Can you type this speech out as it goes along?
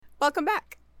Welcome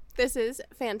back. This is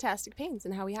Fantastic Pains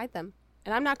and How We Hide Them.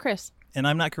 And I'm not Chris, And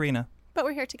I'm not Karina, but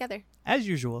we're here together. as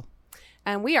usual.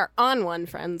 And we are on one,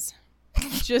 friends.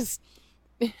 Just,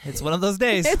 It's one of those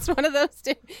days. it's one of those,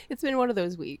 it's been one of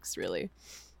those weeks, really.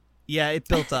 Yeah, it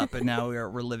built up, and now we're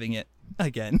living it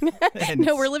again. And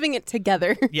No, we're living it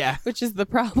together, yeah, which is the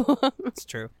problem. it's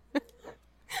true.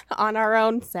 On our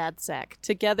own, sad sack.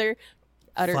 Together,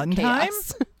 utter Fun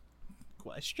chaos.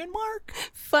 Question mark?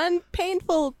 Fun,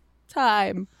 painful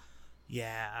time.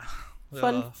 Yeah.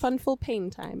 Funful pain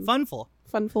time. Funful.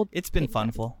 Funful. It's been pain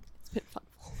time. funful. It's been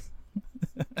funful.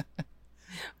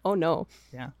 Oh no.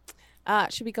 Yeah.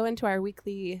 Should we go into our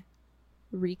weekly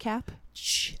recap?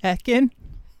 Check-in.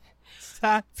 It's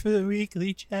time for the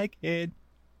weekly check-in.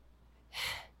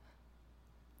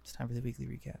 It's time for the weekly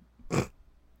recap.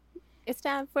 It's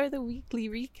time for the weekly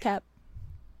recap.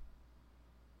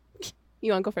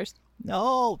 You want to go first?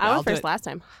 No. I I'll went do first it. last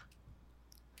time.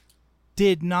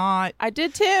 Did not. I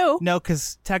did too. No,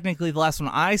 because technically the last one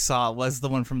I saw was the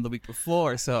one from the week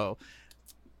before, so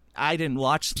I didn't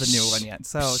watch the new one yet.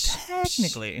 So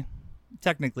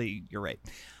technically, you're right.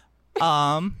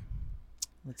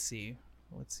 Let's see.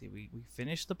 We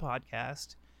finished the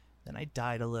podcast. Then I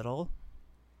died a little.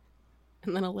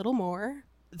 And then a little more.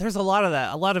 There's a lot of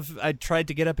that. I tried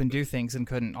to get up and do things and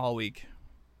couldn't all week.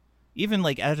 Even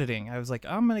like editing, I was like,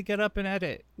 I'm gonna get up and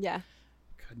edit. Yeah.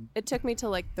 Couldn't. It took me till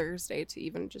like Thursday to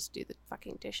even just do the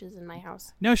fucking dishes in my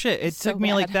house. No shit. It So took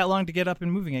me like bad. that long to get up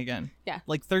and moving again. Yeah.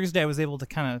 Like Thursday I was able to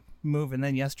kind of move, and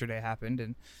then yesterday happened,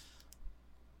 and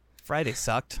Friday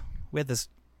sucked. We had this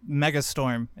mega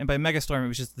storm, and by mega storm it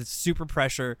was just this super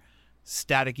pressure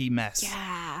staticky mess.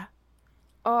 Yeah.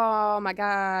 Oh my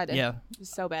god. Yeah. It was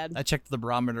so bad. I checked the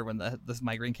barometer when this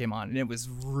migraine came on, and it was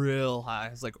real high. I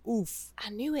was like, oof. I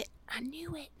knew it.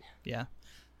 Yeah.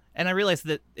 And I realized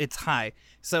that it's high.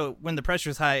 So when the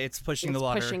pressure's high, it's pushing the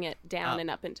water. Pushing it down up. and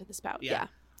up into the spout. Yeah. Yeah.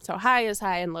 So high is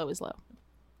high and low is low.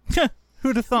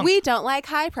 Who'd have thunk? We don't like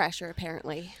high pressure,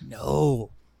 apparently. No.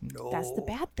 That's the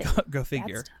bad thing. Go Bad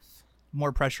figure. stuff.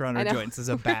 More pressure on I our know. joints is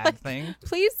a bad thing.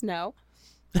 Please no.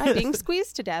 I'm being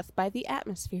squeezed to death by the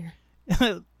atmosphere.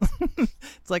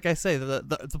 It's like I say,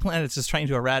 the planet's just trying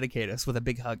to eradicate us with a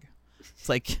big hug. It's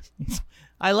like,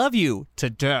 I love you to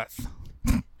death.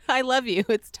 I love you.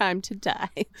 It's time to die.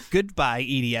 Goodbye,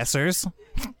 EDSers.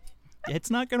 It's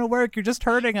not going to work. You're just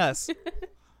hurting us.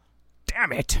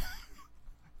 Damn it.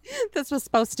 This was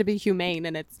supposed to be humane,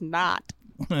 and it's not.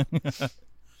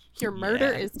 Your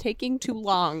murder Yeah. is taking too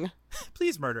long.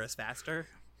 Please murder us faster.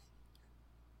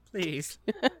 Please.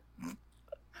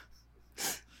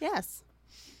 Yes.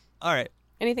 All right.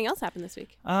 Anything else happened this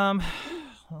week? Well,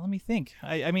 let me think.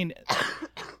 I mean,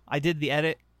 I did the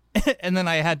edit, and then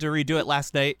I had to redo it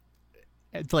last night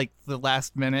at like the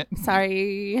last minute.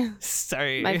 Sorry.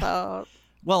 Sorry. My fault.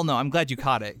 Well, no, I'm glad you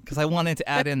caught it because I wanted to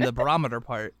add in the barometer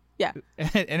part. Yeah.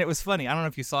 And it was funny. I don't know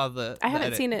if you saw I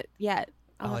haven't seen it yet.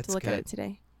 I'll Oh, have to it's look at good. it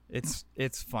today.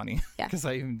 It's funny. Yeah. Because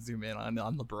I even zoom in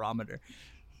on the barometer.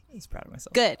 I was proud of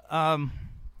myself. Good.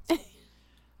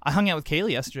 I hung out with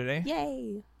Kaylee yesterday.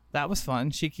 Yay. That was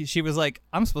fun. She was like,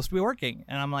 I'm supposed to be working,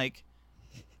 and I'm like,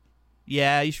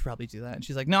 yeah, you should probably do that. And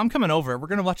she's like, no, I'm coming over. We're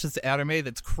gonna watch this anime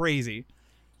that's crazy.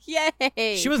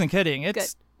 Yay. She wasn't kidding. Good.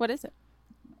 It's What is it?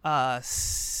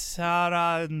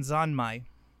 Saranzanmai.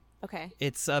 Okay.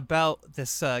 It's about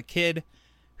this kid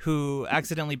who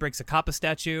accidentally breaks a Kappa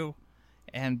statue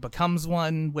and becomes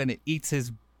one when it eats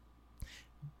his...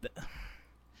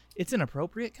 It's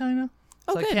inappropriate, kind of.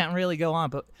 Oh, So I good. can't really go on,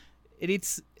 but it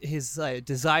eats his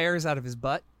desires out of his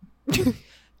butt.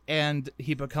 And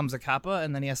he becomes a Kappa,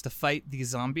 and then he has to fight these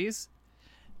zombies.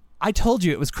 I told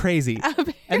you it was crazy.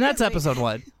 And that's episode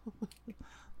 1.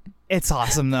 It's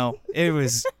awesome, though. It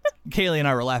was... Kaylee and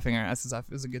I were laughing our asses off.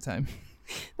 It was a good time.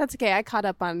 That's okay. I caught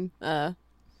up on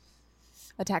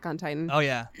Attack on Titan. Oh,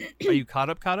 yeah. Are you caught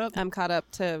up? I'm caught up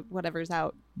to whatever's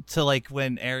out. To like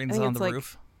when I Aaron's think on it's the like-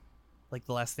 roof, like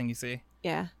the last thing you see,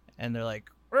 Yeah. and they're like,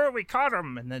 "Oh, we caught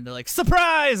him!" And then they're like,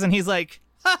 "Surprise!" And he's like,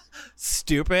 "Ha,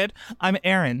 stupid! I'm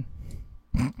Aaron."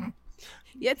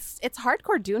 It's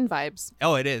hardcore Dune vibes.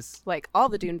 Oh, it is. Like all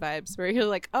the Dune vibes where you're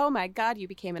like, oh my god, you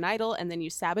became an idol and then you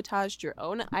sabotaged your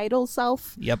own idol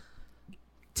self Yep.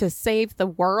 to save the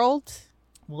world.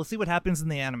 We'll see what happens in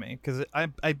the anime because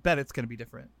I bet it's gonna be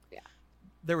different. Yeah.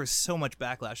 There was so much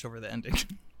backlash over the ending,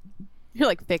 You're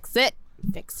like, fix it.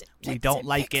 Fix it. We fix don't it,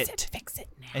 like fix it. Fix it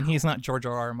now. and he's not George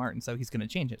R.R. Martin, so he's gonna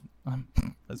change it.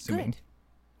 Assuming.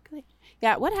 Good.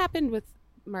 Yeah, what happened with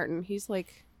Martin? He's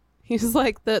like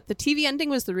the TV ending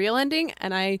was the real ending,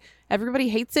 and everybody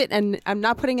hates it, and I'm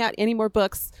not putting out any more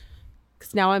books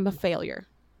because now I'm a failure.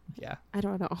 Yeah. I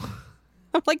don't know.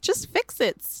 I'm like, just fix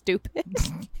it, stupid.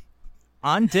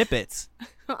 On Dippets.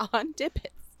 On Dippets.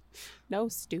 No,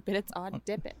 stupid. It's on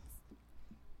Dippets.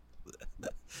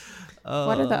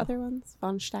 What are the other ones?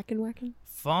 Von Stackenwacken?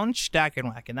 Von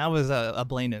Stackenwacken. That was a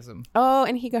Blaineism. Oh,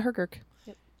 and Higa Hergerk.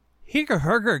 Yep. Higa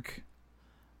Hergerk.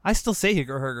 I still say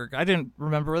Higa Hergerk. I didn't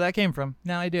remember where that came from.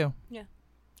 Now I do. Yeah.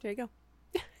 There you go.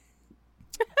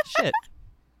 Shit.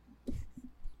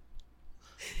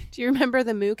 Do you remember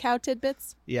the moo cow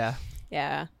tidbits? Yeah.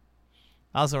 Yeah.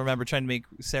 I also remember trying to make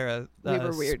Sarah We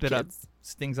were weird spit up kids.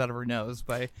 things out of her nose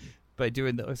by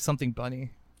doing something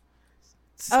bunny.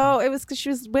 Oh, it was because she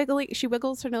was wiggling. She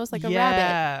wiggles her nose like a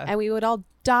rabbit. And we would all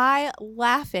die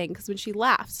laughing because when she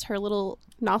laughs, her little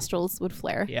nostrils would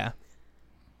flare. Yeah.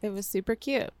 It was super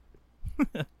cute.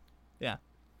 Yeah.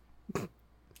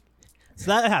 So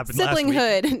that happened last week.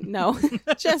 Siblinghood. No,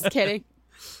 just kidding.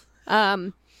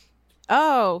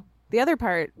 Oh, the other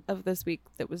part of this week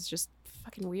that was just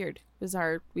fucking weird was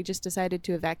we just decided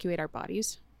to evacuate our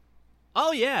bodies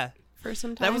Oh yeah. for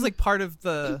some time. That was like part of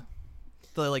the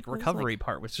like recovery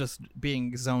part was just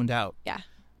being zoned out. Yeah.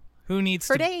 Who needs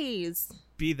For to days.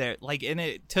 be there? Like, and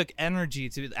it took energy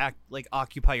to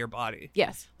occupy your body.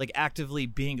 Yes. Like actively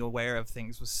being aware of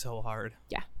things was so hard.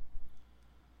 Yeah.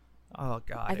 Oh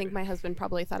God. I think my husband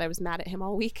probably thought I was mad at him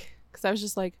all week because I was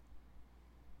just like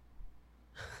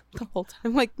the whole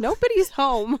time, like, nobody's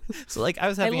home. So like I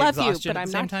was having love you, exhaustion but at I'm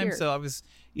the same not time, here. so I was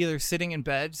either sitting in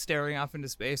bed staring off into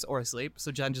space or asleep.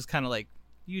 So Jen just kind of like,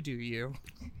 you do you.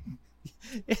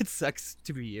 It sucks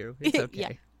to be you. It's okay.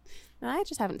 Yeah. I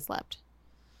just haven't slept.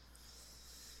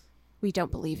 We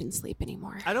don't believe in sleep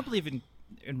anymore. I don't believe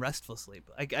in restful sleep.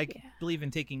 I believe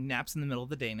in taking naps in the middle of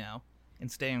the day now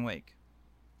and staying awake.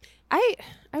 I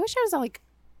wish I was like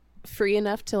free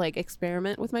enough to like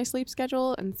experiment with my sleep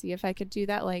schedule and see if I could do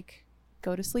that, like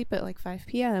go to sleep at like 5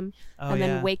 p.m. and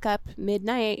then wake up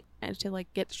midnight and to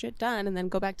like get shit done and then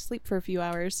go back to sleep for a few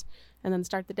hours and then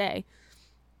start the day.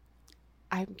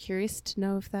 I'm curious to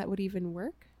know if that would even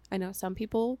work. I know some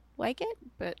people like it,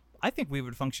 but I think we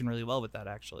would function really well with that,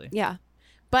 actually. yeah.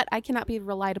 But I cannot be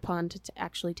relied upon to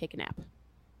actually take a nap,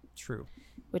 True.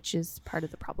 which is part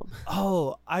of the problem.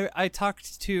 Oh, I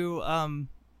talked to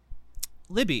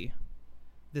Libby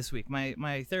this week,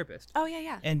 my therapist. Oh,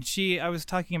 yeah. And I was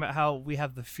talking about how we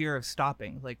have the fear of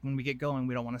stopping. Like when we get going,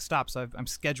 we don't want to stop. So I'm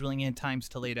scheduling in times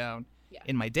to lay down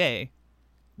in my day,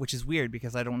 which is weird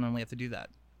because I don't normally have to do that.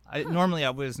 Normally I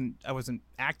wasn't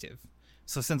active.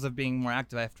 So since I'm being more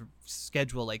active, I have to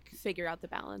schedule like Figure out the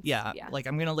balance. yeah. Like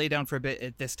I'm gonna lay down for a bit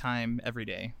at this time every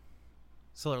day.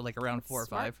 So like around 4 or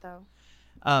 5. Though.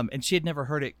 And she had never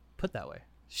heard it put that way.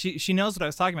 She knows what I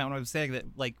was talking about when I was saying that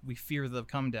like we fear the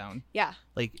come down. Yeah.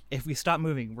 Like if we stop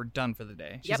moving, we're done for the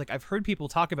day. She's like, I've heard people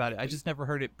talk about it. I just never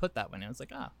heard it put that way. And I was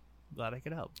like, glad I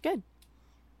could help. Good.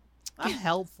 I'm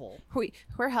helpful.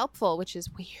 We're helpful, which is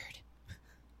weird.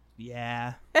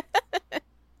 Yeah.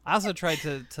 I also tried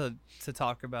to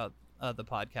talk about the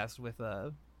podcast with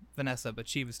Vanessa, but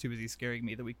she was too busy scaring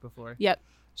me the week before. Yep.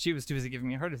 She was too busy giving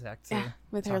me a heart attack.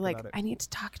 With talk her like, about it. I need to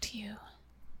talk to you.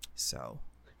 So,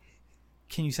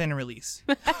 can you sign a release?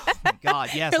 Oh my God,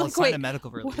 yes, You're I'll like, sign wait, a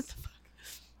medical release. What the fuck?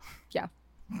 Yeah.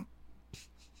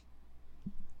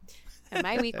 And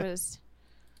my week was,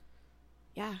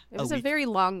 it was a very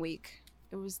long week.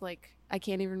 It was like, I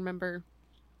can't even remember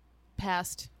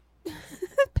past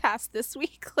this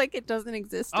week. Like it doesn't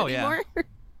exist anymore. Yeah.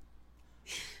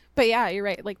 But yeah, you're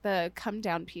right. Like the come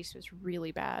down piece was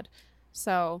really bad.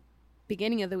 So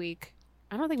beginning of the week,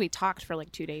 I don't think we talked for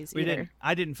like 2 days either.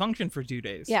 I didn't function for 2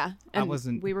 days. Yeah. And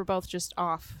wasn't. We were both just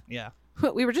off. Yeah.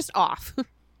 We were just off.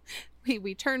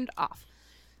 we turned off.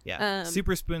 Yeah.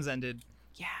 Super Spoons ended.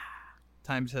 Yeah.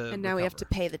 Time to And now we have to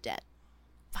recover. pay the debt.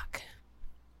 Fuck.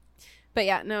 But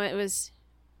yeah, no, it was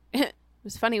it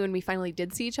was funny when we finally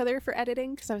did see each other for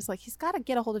editing because I was like, he's got to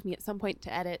get a hold of me at some point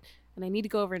to edit, and I need to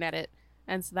go over and edit.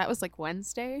 And so that was like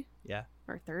Wednesday. Yeah.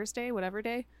 Or Thursday, whatever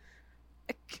day.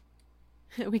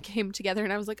 We came together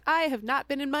and I was like, I have not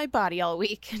been in my body all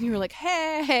week. And you were like,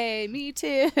 hey, me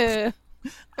too.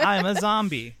 I'm a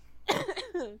zombie.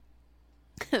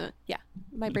 Yeah.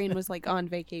 My brain was like on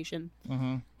vacation.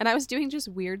 Mm-hmm. And I was doing just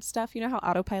weird stuff. You know how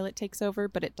autopilot takes over,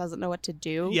 but it doesn't know what to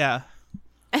do? Yeah.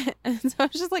 And so I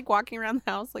was just like walking around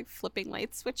the house, like flipping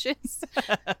light switches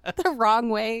the wrong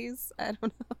ways. I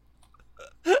don't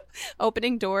know.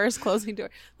 Opening doors, closing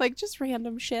doors, like just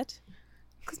random shit.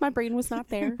 Because my brain was not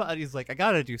there. Your body's like, I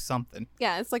gotta do something.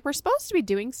 Yeah, it's like we're supposed to be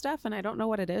doing stuff, and I don't know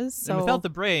what it is. So And without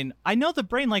the brain, I know the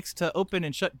brain likes to open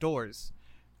and shut doors,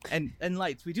 and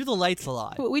lights. We do the lights a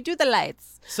lot. we do the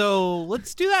lights. So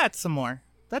let's do that some more.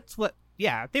 That's what.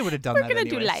 Yeah, they would have done We're that. gonna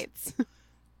do anyways. lights.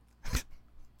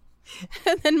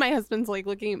 then my husband's like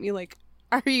looking at me like,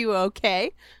 are you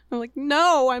okay? I'm like,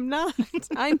 no, I'm not.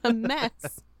 I'm a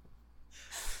mess.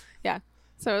 Yeah.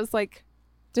 So it was like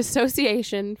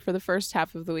dissociation for the first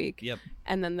half of the week. Yep.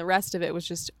 And then the rest of it was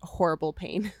just horrible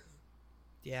pain.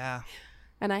 Yeah.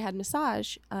 And I had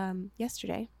massage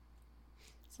yesterday.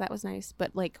 So that was nice.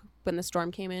 But like when the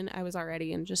storm came in, I was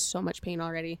already in just so much pain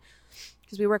already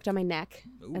because we worked on my neck.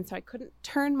 Ooh. And so I couldn't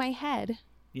turn my head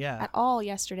at all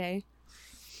yesterday.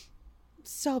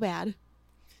 So bad.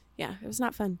 Yeah, it was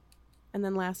not fun. And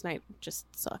then last night just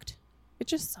sucked. It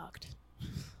just sucked.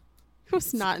 It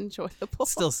was not enjoyable.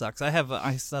 Still sucks. I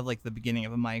still have like the beginning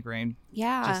of a migraine.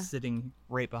 Yeah. Just sitting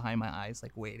right behind my eyes,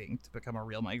 like waiting to become a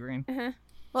real migraine. Uh-huh.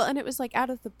 Well, and it was like out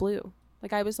of the blue.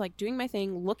 Like I was like doing my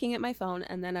thing, looking at my phone,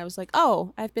 and then I was like,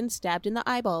 oh, I've been stabbed in the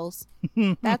eyeballs.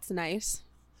 That's nice.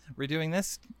 We're doing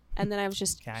this? And then I was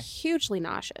just hugely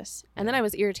nauseous. And then I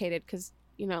was irritated because,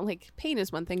 you know, like pain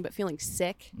is one thing, but feeling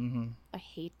sick, I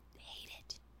hate it.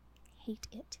 Hate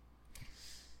it.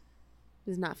 It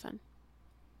was not fun.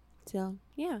 So,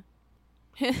 yeah.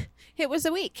 It was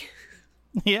a week.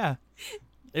 Yeah.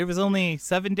 It was only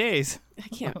 7 days. I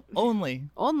can't. Only.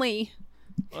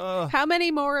 How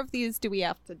many more of these do we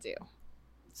have to do?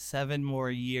 7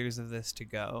 more years of this to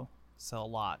go. So a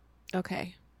lot.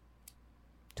 Okay.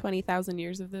 20,000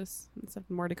 years of this and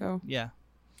 7 more to go. Yeah.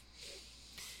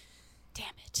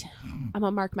 Damn it. I'm going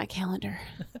to mark my calendar.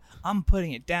 I'm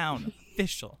putting it down.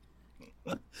 Official.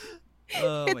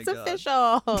 Oh, it's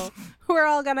official. We're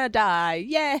all going to die.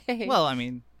 Yay. Well, I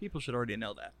mean, people should already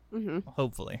know that. Mm-hmm.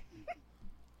 Hopefully.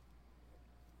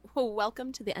 Well,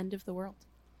 welcome to the end of the world.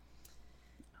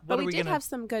 What but we did have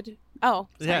some good... Oh,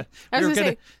 sorry. Yeah. I was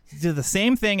going to do the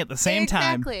same thing at the same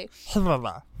time. Exactly.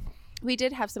 We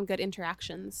did have some good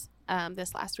interactions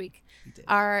this last week.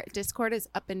 Our Discord is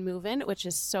up and moving, which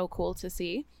is so cool to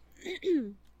see.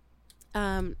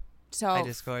 So Hi,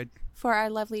 Discord. For our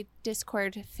lovely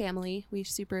Discord family, we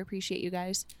super appreciate you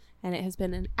guys. And it has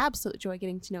been an absolute joy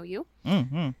getting to know you.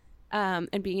 Mm-hmm.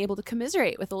 And being able to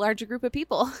commiserate with a larger group of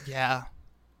people. Yeah.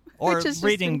 Or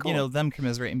reading, cool. you know, them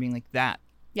commiserate and being like, that.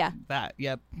 Yeah. That.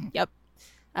 Yep. Yep.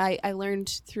 I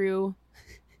learned through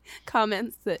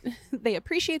comments that they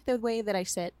appreciate the way that I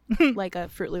sit like a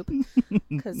Fruit Loop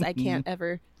because I can't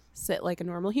ever sit like a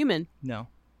normal human. No.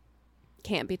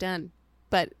 Can't be done.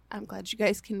 But I'm glad you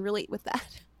guys can relate with that.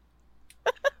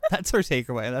 That's her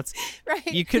takeaway. That's right.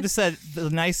 You could have said the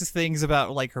nicest things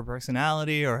about like her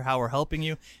personality or how we're helping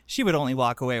you. She would only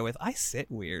walk away with, I sit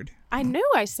weird. I knew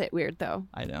I sit weird though.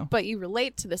 I know. But you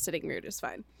relate to the sitting weird is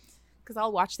fine. Because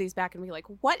I'll watch these back and be like,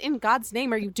 what in God's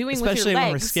name are you doing with your legs? Especially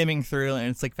when we're skimming through and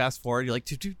it's like fast forward. You're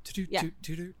like,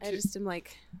 I just am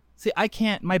like... See, I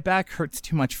can't. My back hurts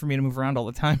too much for me to move around all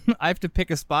the time. I have to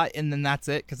pick a spot and then that's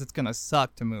it because it's going to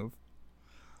suck to move.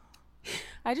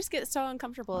 I just get so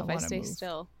uncomfortable if I stay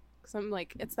still. Because I'm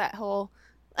like, it's that whole,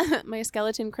 my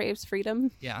skeleton craves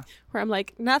freedom. Yeah. Where I'm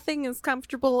like, nothing is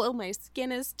comfortable. Oh, my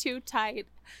skin is too tight.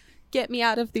 Get me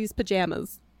out of these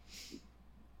pajamas.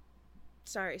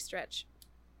 Sorry, stretch.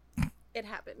 It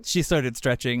happened. She started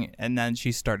stretching and then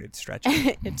she started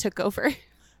stretching. It took over.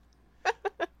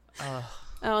 Oh,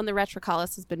 and the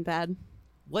retrocollis has been bad.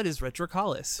 What is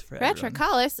retrocollis?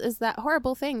 Retrocollis is that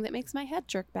horrible thing that makes my head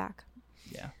jerk back.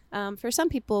 Yeah. For some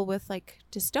people with like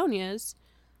dystonias,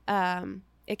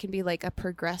 it can be like a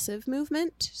progressive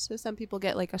movement. So some people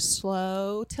get like a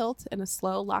slow tilt and a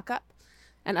slow lockup.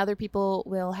 And other people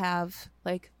will have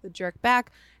like the jerk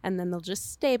back and then they'll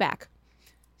just stay back.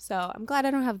 So I'm glad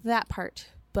I don't have that part.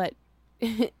 But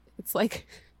it's like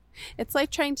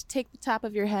trying to take the top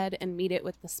of your head and meet it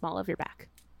with the small of your back.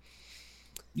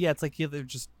 Yeah, it's like they're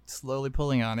just slowly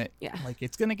pulling on it. Yeah. Like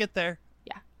it's going to get there.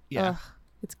 Yeah. Yeah. Ugh,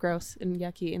 it's gross and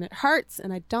yucky and it hurts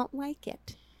and I don't like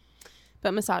it.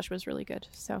 But massage was really good.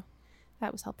 So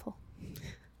that was helpful.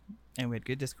 And we had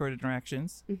good Discord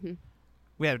interactions. Mm-hmm.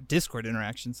 We had Discord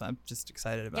interactions. So I'm just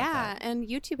excited about that. Yeah, and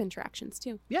YouTube interactions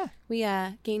too. Yeah. We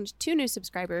gained 2 new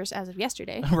subscribers as of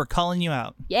yesterday. We're calling you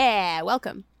out. Yeah,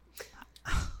 welcome.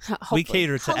 We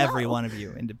cater to every one of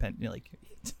you independently. Like,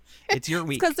 it's your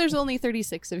week. Because there's only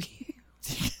 36 of you.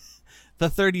 The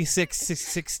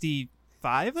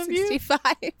 65 of you? 65.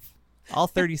 All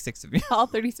 36 of you. All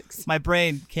 36. My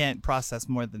brain can't process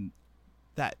more than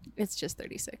that. It's just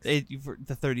 36.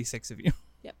 The 36 of you.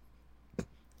 Yep.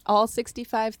 All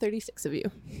 65, 36 of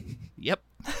you. Yep.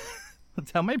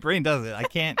 That's how my brain does it. I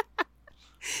can't.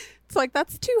 It's like,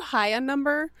 that's too high a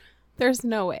number. There's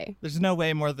no way. There's no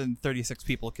way more than 36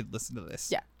 people could listen to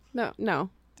this. Yeah.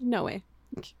 No way.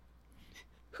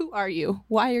 Who are you?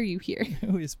 Why are you here?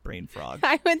 Who is Brain Frog?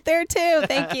 I went there too.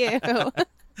 Thank you.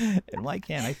 And why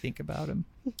can't I think about him?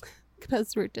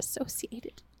 because we're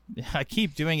dissociated. Yeah, I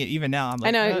keep doing it even now. I'm like,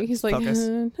 I know. He's like,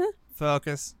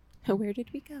 focus. Where did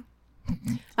we go?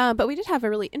 But we did have a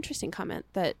really interesting comment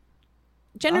that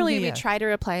generally we try to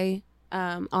reply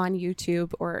on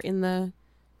YouTube or in the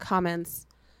comments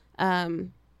or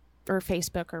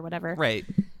Facebook or whatever. Right.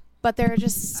 But there are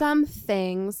just some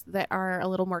things that are a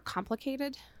little more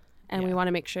complicated, and we want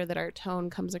to make sure that our tone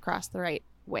comes across the right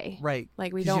way. Right.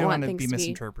 Like we don't want things to be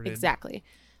misinterpreted. Exactly.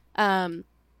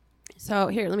 So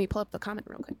here, let me pull up the comment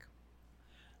real quick.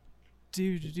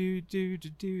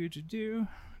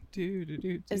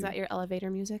 Is that your elevator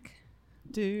music?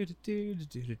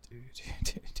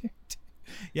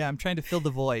 Yeah, I'm trying to fill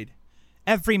the void.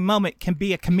 Every moment can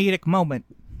be a comedic moment.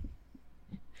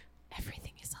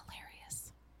 Everything is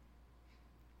hilarious.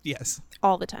 Yes.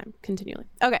 All the time, continually.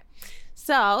 Okay.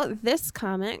 So this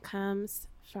comment comes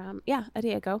from, a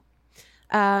day ago.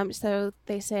 So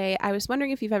they say, I was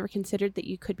wondering if you've ever considered that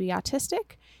you could be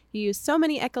autistic. You use so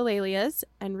many echolalalias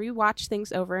and rewatch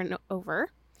things over and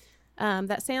over.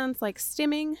 That sounds like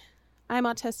stimming. I'm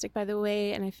autistic, by the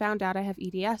way, and I found out I have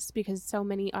EDS because so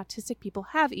many autistic people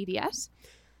have EDS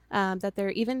that there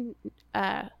are even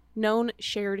known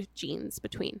shared genes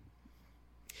between,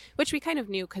 which we kind of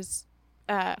knew because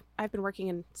I've been working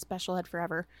in special ed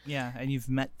forever. Yeah, and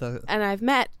I've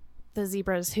met the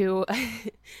zebras who,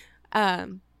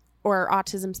 or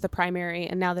autism's the primary,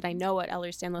 and now that I know what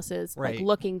Ehlers-Danlos is, right. like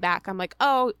looking back, I'm like,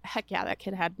 oh, heck yeah, that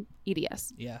kid had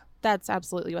EDS. Yeah. That's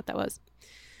absolutely what that was.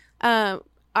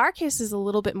 Our case is a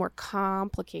little bit more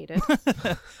complicated.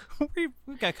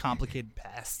 We've got complicated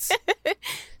pasts.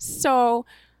 So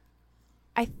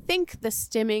I think the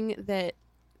stimming that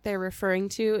they're referring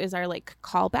to is our like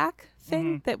callback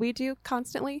thing that we do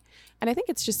constantly. And I think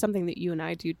it's just something that you and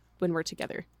I do when we're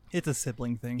together. It's a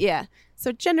sibling thing. Yeah.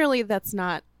 So generally that's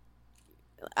not,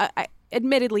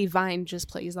 admittedly Vine just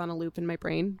plays on a loop in my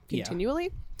brain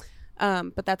continually. Yeah.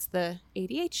 But that's the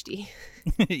ADHD.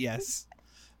 Yes.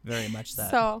 Very much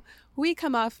that. So we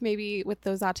come off maybe with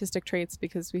those autistic traits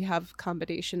because we have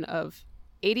combination of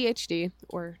ADHD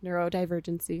or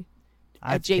neurodivergency,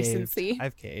 adjacency.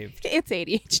 I've caved. It's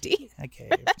ADHD. I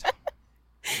caved.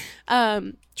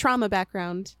 Trauma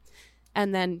background,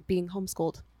 and then being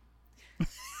homeschooled.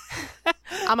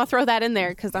 I'm gonna throw that in there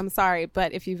because I'm sorry,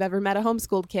 but if you've ever met a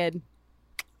homeschooled kid,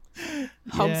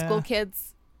 homeschool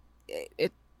kids,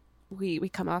 we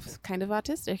come off kind of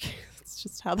autistic. It's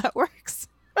just how that works.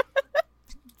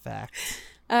 Fact.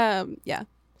 Yeah.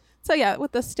 So yeah,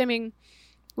 with the stimming,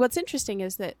 what's interesting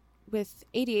is that with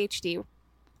ADHD,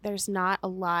 there's not a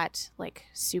lot like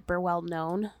super well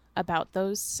known about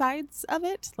those sides of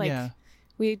it. Like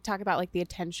we talk about like the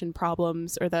attention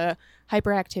problems or the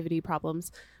hyperactivity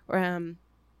problems or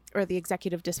the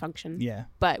executive dysfunction. Yeah.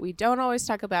 But we don't always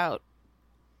talk about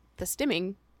the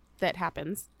stimming that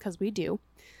happens because we do.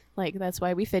 Like that's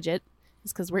why we fidget.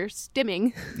 Is because we're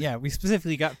stimming. Yeah, we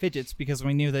specifically got fidgets because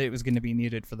we knew that it was going to be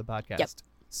needed for the podcast. Yep.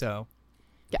 So,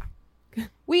 yeah,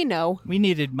 we know. We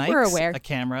needed mics, we're aware. A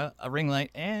camera, a ring light,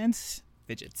 and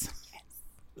fidgets.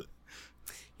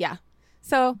 Yeah.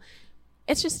 So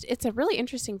it's a really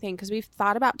interesting thing because we've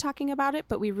thought about talking about it,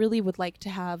 but we really would like to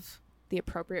have the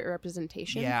appropriate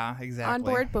representation on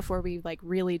board before we like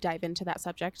really dive into that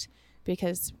subject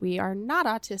because we are not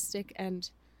autistic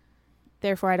and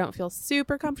therefore, I don't feel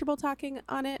super comfortable talking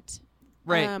on it.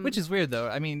 Right, which is weird, though.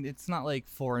 I mean, it's not, like,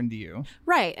 foreign to you.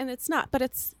 Right, and it's not. But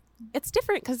it's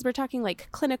different because we're talking, like,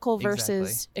 clinical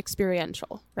versus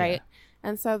experiential, right? Yeah.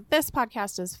 And so this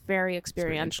podcast is very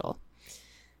experiential.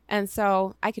 And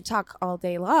so I could talk all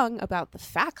day long about the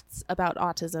facts about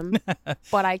autism,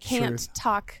 but I can't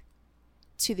talk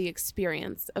to the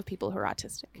experience of people who are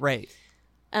autistic. Right.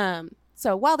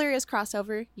 So while there is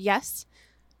crossover, yes,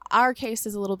 our case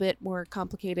is a little bit more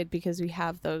complicated because we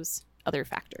have those other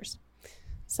factors.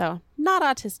 So not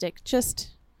autistic,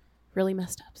 just really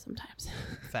messed up sometimes.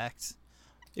 Facts.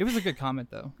 It was a good comment,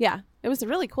 though. Yeah, it was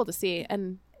really cool to see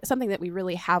and something that we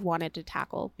really have wanted to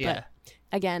tackle. Yeah. But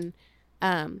again,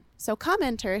 so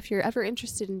commenter, if you're ever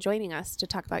interested in joining us to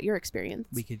talk about your experience.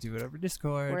 We could do it over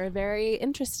Discord. We're very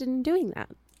interested in doing that.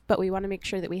 But we want to make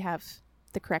sure that we have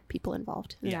the correct people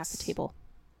involved at the table.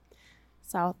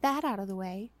 So that out of the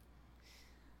way.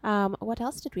 What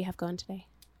else did we have going today?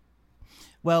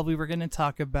 Well, we were going to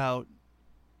talk about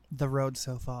the road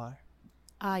so far.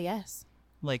 Yes.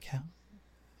 Like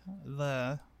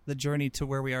the journey to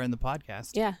where we are in the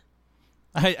podcast. Yeah.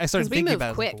 I started thinking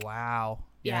about it. Like, wow.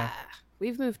 Yeah.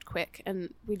 We've moved quick,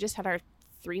 and we just had our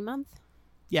 3-month.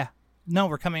 Yeah. No,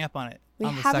 we're coming up on it. We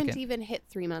haven't even hit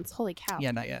 3 months. Holy cow.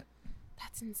 Yeah, not yet.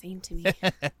 That's insane to me.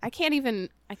 I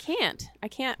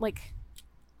can't like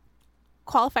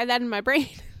qualify that in my brain.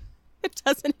 It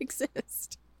doesn't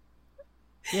exist.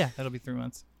 Yeah, it'll be 3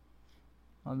 months.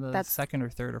 On the That's 2nd or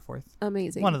 3rd or 4th.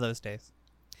 Amazing. One of those days.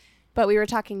 But we were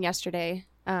talking yesterday,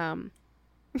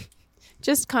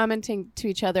 just commenting to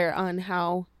each other on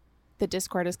how the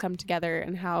Discord has come together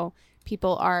and how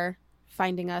people are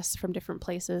finding us from different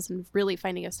places and really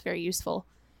finding us very useful.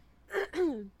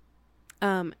 And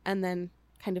then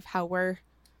kind of how we're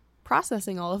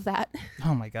processing all of that.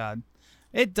 Oh my God.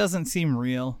 It doesn't seem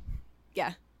real.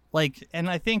 Yeah. Like, and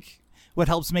I think what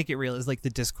helps make it real is like the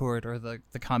Discord or the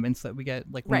comments that we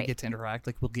get, like when Right. we get to interact,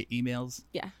 like we'll get emails.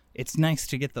 Yeah. It's nice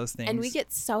to get those things. And we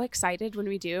get so excited when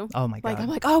we do. Oh my God. Like, I'm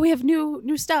like, oh, we have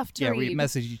new stuff to yeah, read. we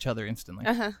message each other instantly.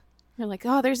 Uh-huh. We're like,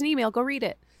 oh, there's an email. Go read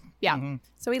it. Yeah. Mhm.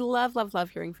 So we love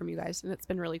hearing from you guys, and it's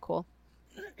been really cool.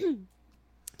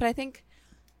 But I think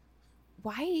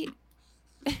why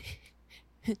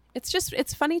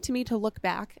it's funny to me to look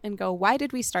back and go, why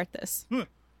did we start this?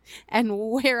 And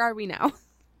where are we now?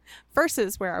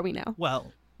 Versus where are we now?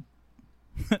 Well,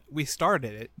 we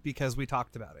started it because we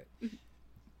talked about it.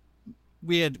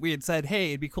 We had said, hey,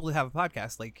 it'd be cool to have a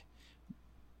podcast. Like,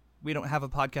 we don't have a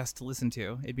podcast to listen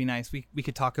to. It'd be nice. We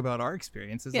could talk about our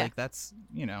experiences. Yeah. Like, that's,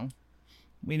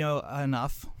 we know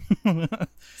enough.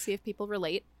 See if people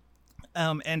relate.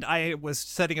 And I was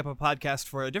setting up a podcast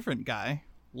for a different guy,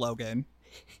 Logan.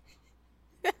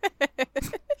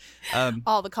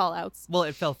 All the call outs. Well,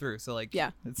 it fell through, so like,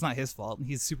 Yeah. it's not his fault.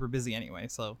 He's super busy anyway.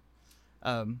 So,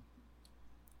 I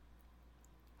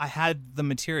had the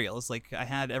materials, like I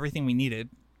had everything we needed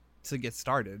to get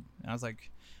started. And I was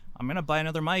like, I'm gonna buy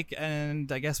another mic,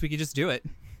 and I guess we could just do it.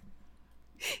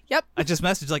 Yep. I just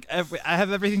messaged like, I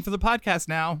have everything for the podcast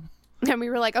now. And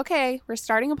we were like, okay, we're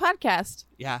starting a podcast.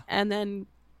 Yeah, And then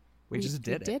we just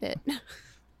did it.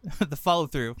 The follow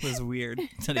through was weird,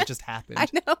 and it just happened. I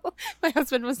know. My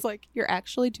husband was like, you're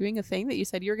actually doing a thing that you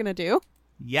said you were going to do?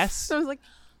 Yes, So I was like,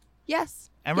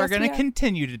 yes. and Yes, we're gonna we are.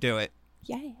 continue to do it.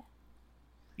 Yeah.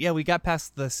 Yeah, we got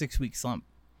past the 6-week slump.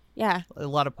 Yeah. A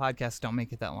lot of podcasts don't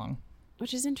make it that long.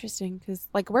 Which is interesting because,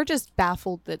 like, we're just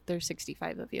baffled that there's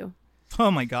 65 of you.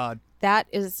 Oh my God, That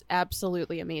is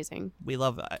absolutely amazing. we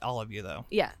love all of you though.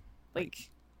 Yeah. Like,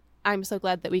 I'm so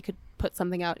glad that we could put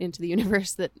something out into the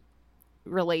universe that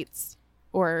relates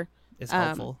or, It's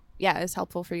helpful. yeah, is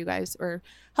helpful for you guys or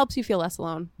helps you feel less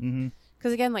alone. Mm-hmm.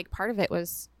 Because, again, like, part of it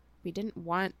was we didn't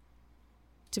want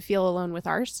to feel alone with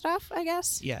our stuff, I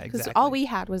guess. Yeah, Because exactly. all we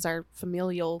had was our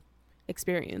familial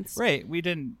experience. Right. We'd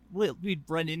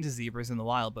run into zebras in the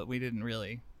wild, but we didn't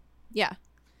really. Yeah.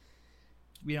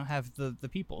 We don't have the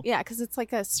people. Yeah, because it's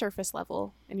like a surface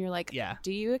level. And you're like, Yeah.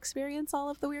 do you experience all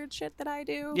of the weird shit that I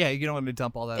do? Yeah, you don't want to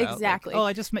dump all that out. Like, Exactly. oh,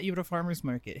 I just met you at a farmer's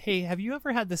market. Hey, have you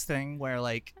ever had this thing where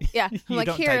like Yeah. I'm you like,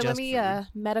 don't here, let digest me food?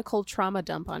 medical trauma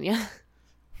dump on you.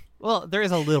 Well, there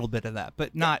is a little bit of that,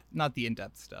 but not the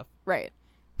in-depth stuff. Right.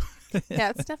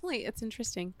 Yeah, it's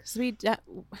interesting. Because I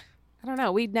don't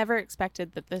know, we never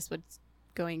expected that this was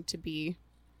going to be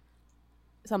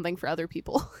something for other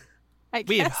people. I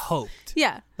We had guess. hoped.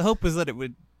 Yeah. The hope was that it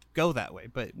would go that way,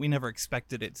 but we never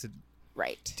expected it to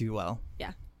Right. do well.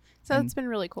 So And- it's been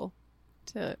really cool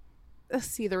to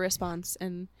see the response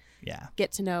and Yeah.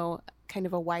 get to know kind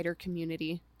of a wider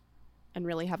community and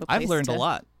really have a place I've learned a to-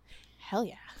 lot Hell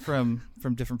yeah. from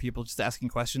different people just asking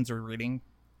questions or reading.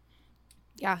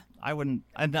 Yeah.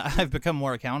 I've become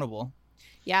more accountable.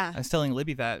 Yeah. I was telling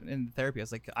Libby that in therapy. I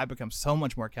was like, I've become so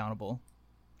much more accountable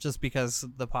just because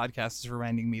the podcast is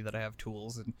reminding me that I have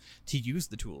tools and to use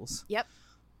the tools. Yep.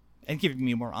 And keeping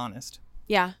me more honest.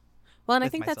 Yeah. Well, and I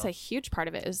With think that's a myself. huge part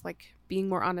of it is like being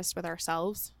more honest with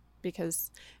ourselves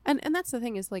because and that's the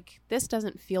thing is like this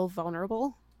doesn't feel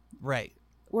vulnerable. Right.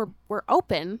 We're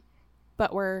open,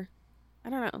 but we're I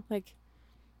don't know, like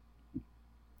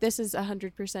this is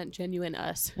 100% genuine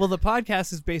us. Well, the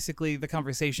podcast is basically the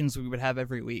conversations we would have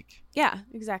every week. Yeah,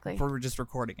 exactly. Where we're just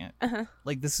recording it. Uh-huh.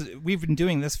 Like we've been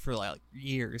doing this for like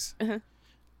years.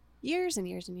 Years and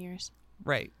years and years.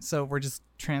 Right. So we're just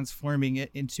transforming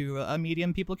it into a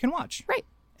medium people can watch. Right.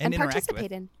 And, interact participate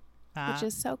with. in, which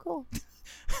is so cool.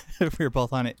 We're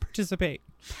both on it. Participate.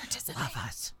 Participate. Love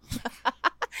us.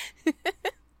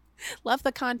 Love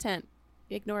the content.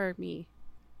 Ignore me.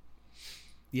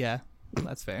 Yeah.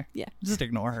 That's fair. Yeah. Just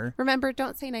ignore her. Remember,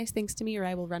 don't say nice things to me or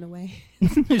I will run away.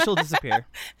 She'll disappear.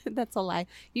 That's a lie.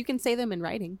 You can say them in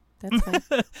writing. That's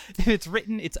fine. If it's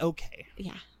written, it's okay.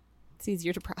 Yeah. It's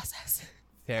easier to process.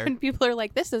 Fair. And people are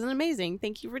like, this is amazing.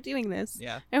 Thank you for doing this.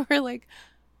 Yeah. And we're like,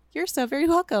 you're so very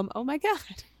welcome. Oh my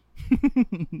God.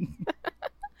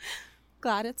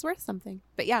 Glad it's worth something.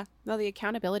 But yeah, no, the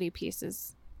accountability piece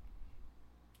is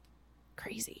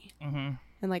crazy. Mm-hmm.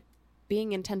 And like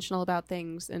being intentional about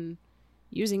things and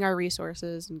using our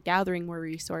resources and gathering more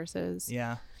resources.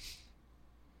 Yeah.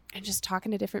 And just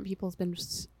talking to different people has been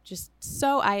just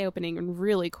so eye-opening and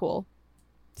really cool.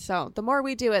 So the more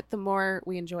we do it, the more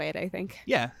we enjoy it, I think.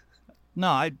 Yeah. No,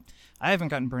 I haven't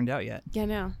gotten burned out yet. Yeah,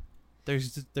 no.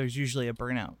 There's usually a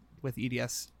burnout with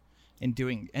EDS in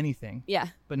doing anything. Yeah.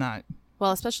 But not.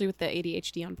 Well, especially with the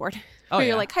ADHD on board. Oh, where yeah.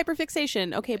 you're like,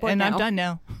 hyperfixation. Okay, bored and now. I'm done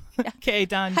now. Okay,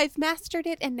 done. I've mastered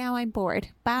it and now I'm bored.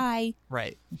 Bye.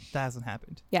 Right. That hasn't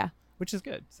happened. Yeah. Which is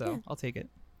good. So Yeah. I'll take it.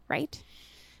 Right?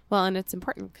 Well, and it's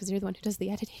important because you're the one who does the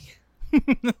editing.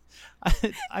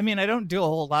 I mean, I don't do a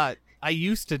whole lot. I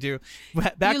used to do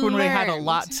back You when we had a learned.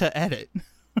 lot to edit.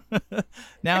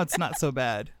 Now it's not so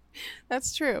bad.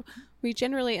 That's true. We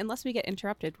generally, unless we get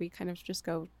interrupted, we kind of just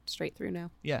go straight through now.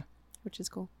 Yeah. Which is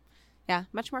cool. Yeah,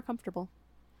 much more comfortable.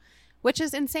 Which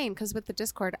is insane because with the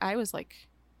Discord, I was like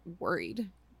worried.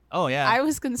 Oh, yeah. I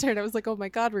was concerned. I was like, oh my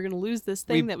God, we're going to lose this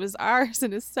thing that was ours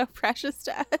and is so precious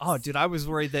to us. Oh, dude, I was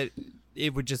worried that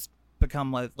it would just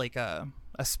become like a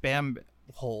spam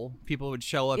hole. People would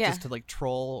show up just to like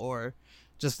troll or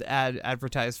just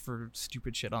advertise for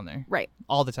stupid shit on there. Right.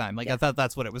 All the time. Like I thought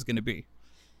that's what it was going to be.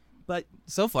 But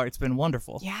so far it's been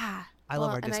wonderful. Yeah. I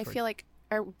love our Discord. And I feel like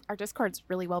our Discord's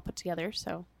really well put together.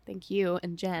 So thank you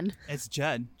and Jen. It's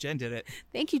Jen. Jen did it.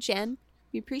 Thank you, Jen.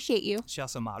 We appreciate you. She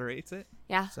also moderates it.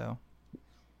 Yeah. So.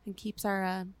 And keeps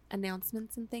our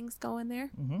announcements and things going there,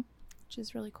 which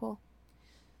is really cool.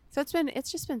 So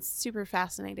it's just been super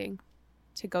fascinating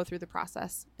to go through the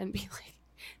process and be like,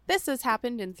 this has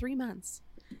happened in 3 months.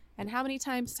 And how many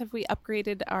times have we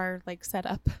upgraded our like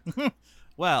setup?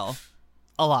 Well,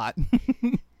 a lot.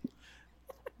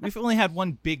 We've only had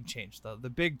one big change though. The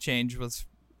big change was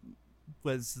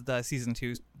the season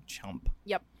 2 chump.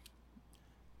 Yep.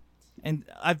 And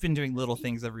I've been doing little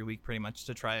things every week pretty much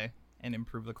to try and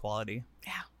improve the quality.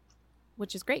 Yeah.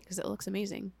 Which is great because it looks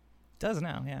amazing. It does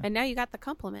now, yeah. And now you got the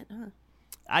compliment, huh?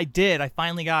 I did. I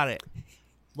finally got it.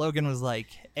 Logan was like,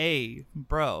 "Hey,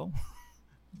 bro,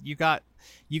 you got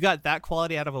that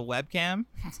quality out of a webcam?"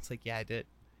 It's like, "Yeah, I did."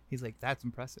 He's like, "That's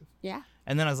impressive." Yeah.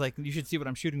 And then I was like, "You should see what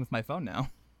I'm shooting with my phone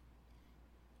now."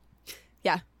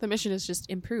 Yeah. The mission is just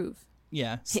improve.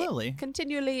 Yeah, slowly.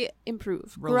 Continually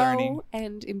improve. We're Grow learning.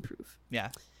 and improve.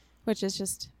 Yeah. Which is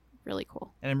just really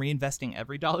cool. And I'm reinvesting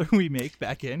every dollar we make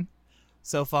back in.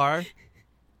 So far,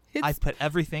 I've put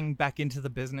everything back into the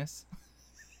business.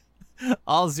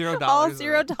 All $0. All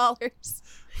 $0.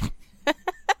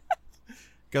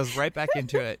 Goes right back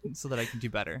into it so that I can do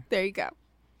better. There you go.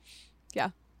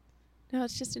 Yeah. No,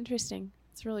 it's just interesting.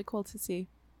 It's really cool to see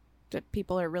that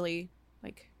people are really,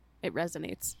 like, it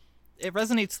resonates. It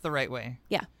resonates the right way.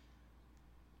 Yeah.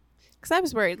 Because I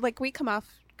was worried. Like, we come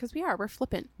off, because we're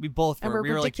flippant. We both And were. we're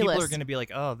We were like, people ridiculous. are going to be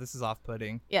like, "Oh, this is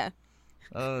off-putting. Yeah.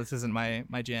 Oh, this isn't my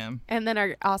jam." And then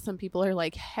our awesome people are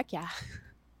like, heck yeah.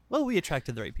 Well, we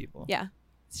attracted the right people. Yeah.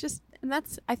 It's just, and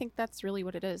I think that's really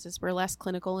what it is we're less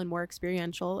clinical and more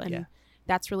experiential. And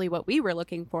that's really what we were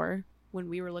looking for when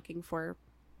we were looking for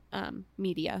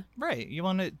media. Right. You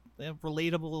want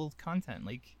relatable content.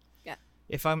 Like, yeah.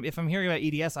 If I'm hearing about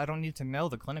EDS, I don't need to know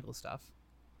the clinical stuff.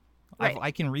 Right.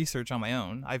 I can research on my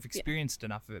own. I've experienced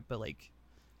enough of it, but like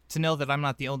to know that I'm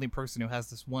not the only person who has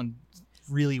this one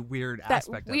really weird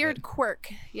aspect That weird of it.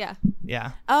 quirk. Yeah.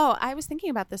 Yeah. Oh, I was thinking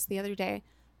about this the other day.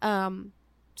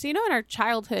 So in our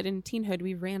childhood and teenhood,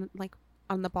 we ran like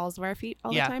on the balls of our feet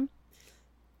all the time.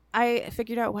 I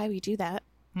figured out why we do that,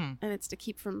 and it's to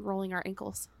keep from rolling our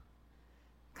ankles.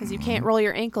 Because you can't roll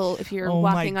your ankle if you're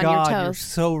walking on your toes. You're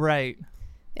so right.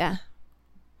 Yeah.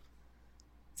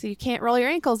 So you can't roll your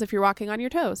ankles if you're walking on your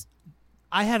toes.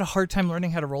 I had a hard time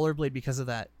learning how to rollerblade because of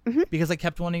that. Because I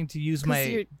kept wanting to use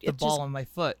the ball on my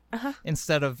foot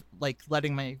instead of like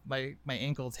letting my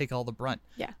ankle take all the brunt.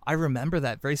 Yeah. I remember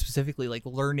that very specifically, like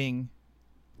learning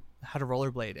how to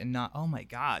rollerblade and not, oh my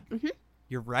God,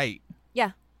 you're right.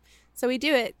 Yeah. So we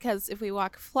do it because if we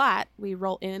walk flat, we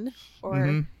roll in,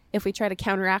 or if we try to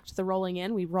counteract the rolling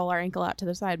in, we roll our ankle out to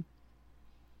the side.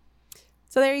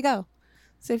 So there you go.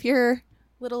 So if you're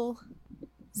little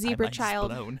zebra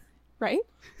child, right?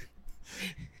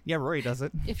 Yeah, Rory does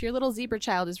it. If your little zebra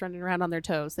child is running around on their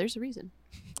toes, there's a reason.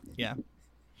 Yeah.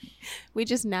 We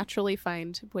just naturally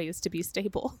find ways to be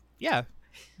stable. Yeah.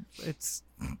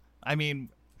 I mean,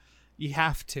 you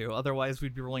have to. Otherwise,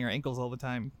 we'd be rolling our ankles all the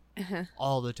time.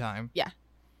 All the time. Yeah.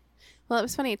 Well, it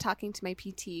was funny talking to my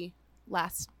PT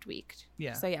last week.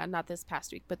 Yeah. So yeah, not this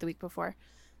past week, but the week before.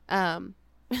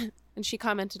 And she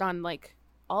commented on like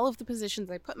all of the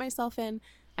positions I put myself in.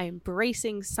 I am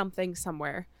bracing something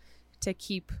somewhere to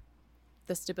keep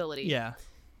the stability. Yeah.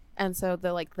 And so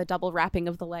the double wrapping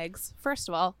of the legs, first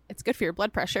of all, it's good for your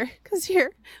blood pressure because your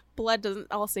blood doesn't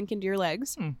all sink into your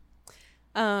legs.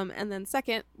 And then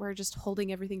second, we're just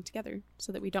holding everything together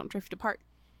so that we don't drift apart,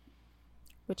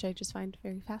 which I just find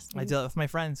very fascinating. I do it with my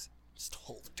friends. Just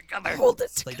hold it together. Hold it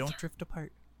so they don't drift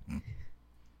apart.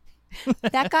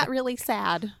 That got really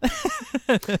sad.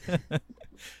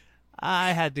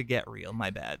 I had to get real. My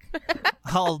bad.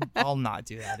 I'll not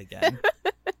do that again.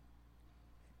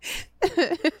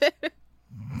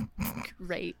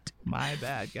 Great. My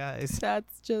bad, guys.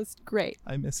 That's just great.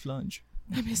 I missed lunch.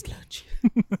 I missed lunch.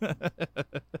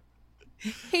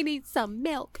 He needs some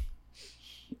milk.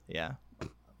 Yeah.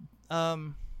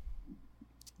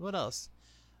 What else?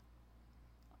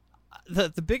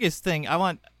 The biggest thing, I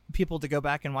want people to go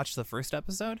back and watch the first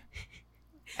episode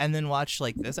and then watch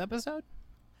like this episode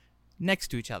next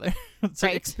to each other. So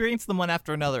Right. experience them one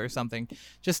after another or something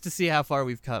just to see how far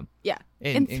we've come. Yeah.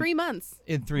 In 3 months.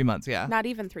 In 3 months, yeah. Not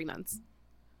even 3 months.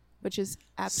 Which is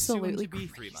absolutely Soon to be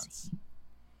crazy. 3 months.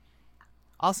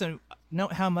 Also,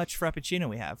 note how much Frappuccino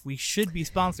we have. We should be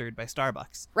sponsored by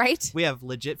Starbucks. Right? We have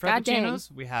legit God dang.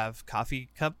 Frappuccinos. We have coffee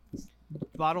cup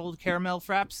bottled caramel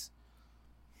fraps.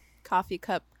 Coffee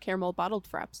cup caramel bottled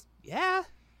fraps. Yeah.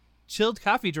 Chilled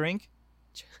coffee drink.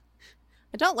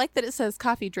 I don't like that it says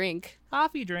coffee drink.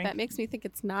 Coffee drink. That makes me think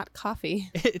it's not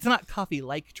coffee. It's not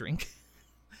coffee-like drink.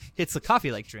 It's a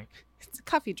coffee-like drink. It's a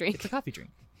coffee drink. It's a coffee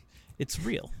drink. It's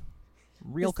real.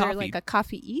 Real Is coffee. there like a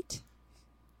coffee eat?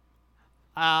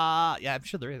 Yeah, I'm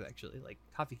sure there is actually. Like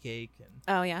coffee cake and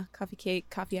Oh yeah, coffee cake,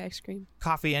 coffee ice cream,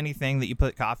 coffee anything that you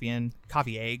put coffee in.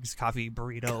 Coffee eggs, coffee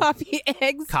burrito, coffee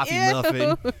eggs, coffee Ew.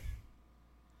 muffin.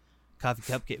 Coffee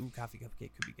cupcake. Ooh, coffee cupcake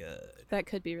could be good. That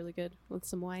could be really good with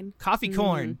some wine. Coffee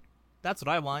corn. That's what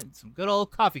I want. Some good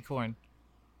old coffee corn.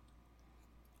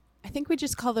 I think we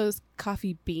just call those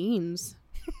coffee beans.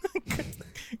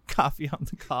 Coffee on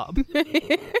the cob. Isn't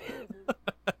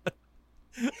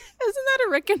that a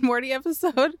Rick and Morty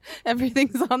episode?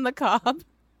 Everything's on the cob.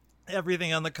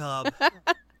 Everything on the cob.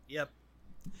 Yep.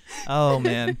 Oh,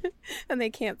 man. And they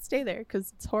can't stay there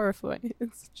because it's horrifying.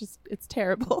 It's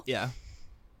terrible. Yeah.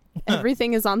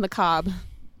 Everything is on the cob.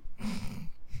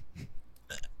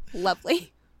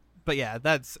 Lovely. But yeah,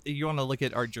 you want to look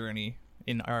at our journey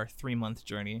in our 3-month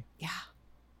journey. Yeah.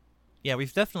 Yeah,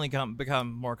 we've definitely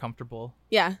become more comfortable.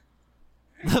 Yeah.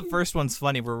 The first one's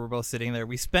funny where we're both sitting there.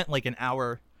 We spent like an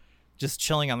hour just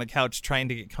chilling on the couch trying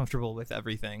to get comfortable with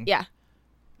everything. Yeah.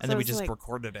 And So then we it's just like-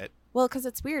 recorded it. Well, because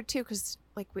it's weird too, because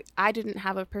like I didn't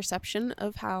have a perception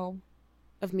of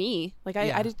me. Like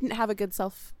Yeah. I didn't have a good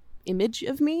self-image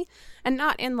of me, and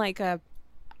not in like a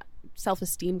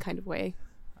self-esteem kind of way.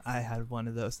 I had one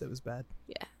of those that was bad.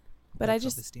 Yeah, but Bad I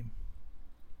just self-esteem.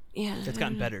 yeah, It's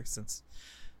gotten better since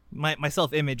my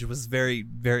self-image was very,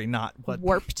 very not what.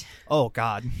 warped. Oh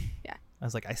God. Yeah. I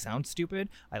was like, I sound stupid.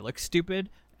 I look stupid.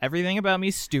 Everything about me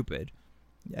is stupid.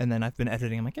 And then I've been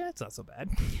editing. I'm like, yeah, it's not so bad.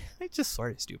 It's just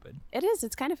sort of stupid. It is.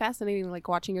 It's kind of fascinating, like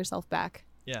watching yourself back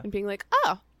Yeah. and being like,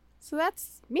 oh, so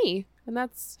that's me, and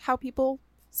that's how people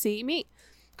see me.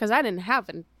 Because I didn't have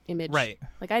an image, Right.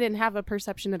 Like I didn't have a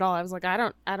perception at all. I was like, I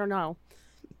don't know.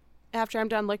 After I'm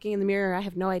done looking in the mirror, I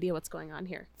have no idea what's going on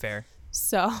here. Fair.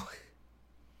 So,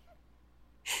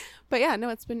 but yeah, no,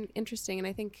 it's been interesting, and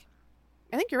I think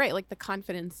you're right. Like the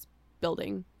confidence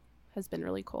building has been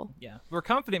really cool. Yeah. We're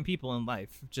confident people in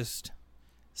life. Just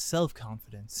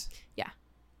self-confidence.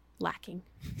 Lacking,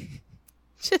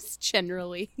 just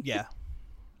generally. Yeah.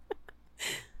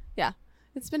 Yeah,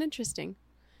 it's been interesting,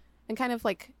 and kind of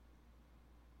like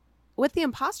with the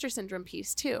imposter syndrome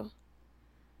piece too,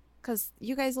 because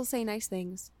you guys will say nice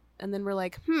things, and then we're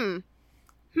like,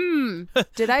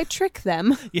 did I trick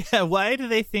them? Yeah. Why do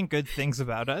they think good things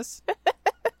about us?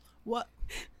 What?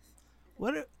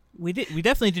 We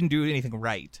definitely didn't do anything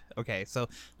right. Okay, so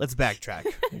let's backtrack.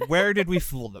 Where did we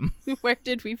fool them? Where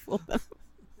did we fool them?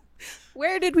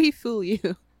 Where did we fool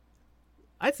you?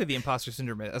 I'd say the imposter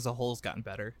syndrome as a whole has gotten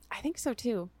better. I think so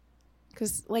too.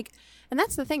 Because, like, and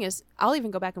that's the thing is, I'll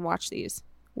even go back and watch these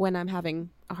when I'm having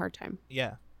a hard time.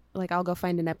 Yeah. Like, I'll go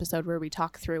find an episode where we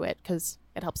talk through it because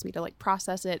it helps me to, like,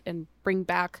 process it and bring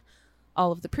back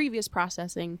all of the previous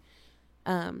processing.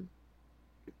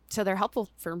 So they're helpful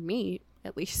for me,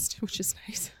 at least, which is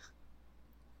nice.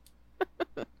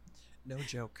 No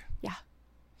joke.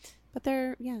 But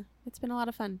it's been a lot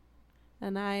of fun.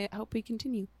 And I hope we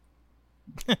continue.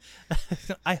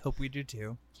 I hope we do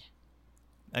too.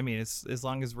 I mean, it's as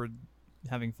long as we're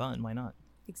having fun, why not?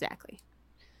 Exactly.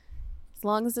 As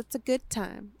long as it's a good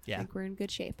time. Yeah. I think we're in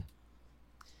good shape.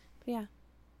 But yeah.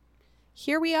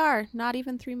 Here we are, not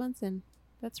even 3 months in.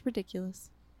 That's ridiculous.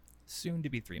 Soon to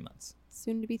be 3 months.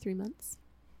 soon to be 3 months.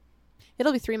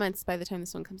 It'll be 3 months by the time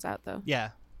this one comes out, though. Yeah,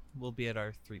 we'll be at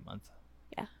our 3-month.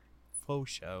 Yeah. Faux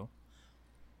show.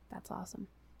 That's awesome.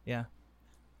 Yeah.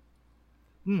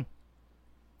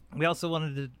 We also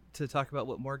wanted to talk about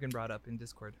what Morgan brought up in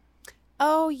Discord.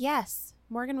 Oh, yes.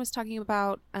 Morgan was talking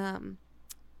about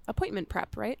appointment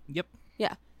prep, right? Yep.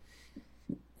 Yeah.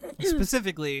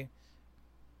 Specifically,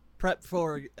 prep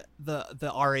for the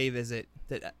RA visit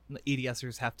that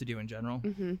EDSers have to do in general.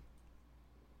 Mm-hmm.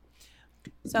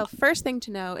 So first thing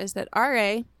to know is that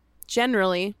RA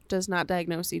generally does not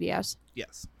diagnose EDS.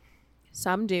 Yes.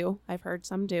 Some do. I've heard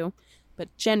some do.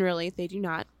 But generally, they do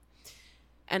not.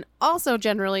 And also,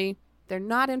 generally, they're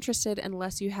not interested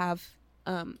unless you have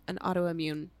an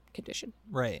autoimmune condition.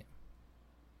 Right.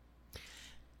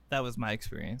 That was my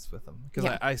experience with them. Because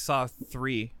Yeah. I saw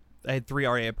 3. I had 3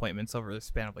 RA appointments over the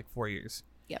span of like 4 years.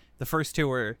 Yep. The first 2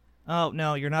 were, oh,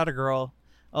 no, you're not a girl.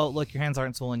 Oh, look, your hands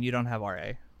aren't swollen. You don't have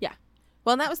RA. Yeah.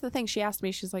 Well, and that was the thing. She asked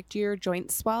me, she's like, do your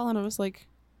joints swell? And I was like,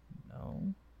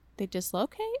 No. they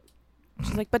dislocate?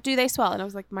 She's like, but do they swell? And I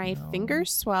was like, my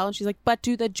fingers swell. And she's like, but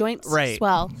do the joints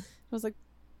swell? I was like,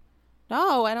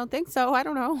 no, I don't think so. I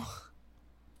don't know.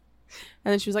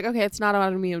 And then she was like, okay, it's not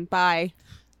autoimmune. Bye.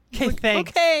 Okay, Like, thanks.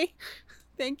 okay.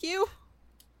 Thank you.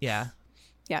 Yeah.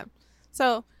 Yeah.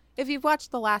 So if you've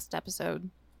watched the last episode,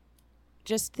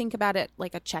 just think about it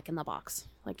like a check in the box.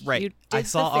 Like Right. you did I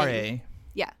saw the thing. RA.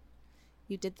 Yeah.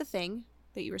 You did the thing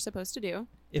that you were supposed to do.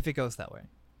 If it goes that way.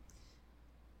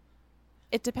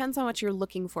 It depends on what you're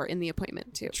looking for in the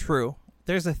appointment, too. True.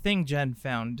 There's a thing Jen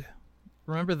found.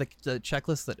 Remember the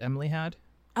checklist that Emily had?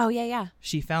 Oh, yeah, yeah.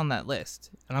 She found that list,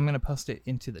 and I'm going to post it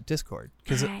into the Discord.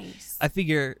 Because Nice. I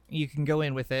figure you can go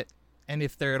in with it, and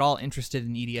if they're at all interested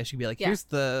in EDS, you'd be like, Yeah. here's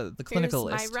the clinical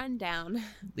Here's list. my rundown.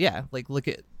 Yeah, like look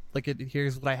at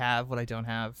here's what I have, what I don't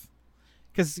have.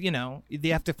 Because, you know, they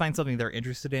have to find something they're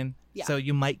interested in. Yeah. So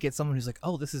you might get someone who's like,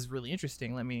 oh, this is really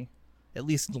interesting. Let me at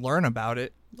least learn about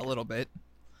it a little bit.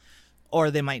 Or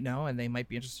they might know and they might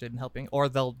be interested in helping. Or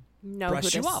they'll Know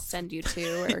brush who you to off. send you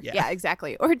to. Or, Yeah. yeah,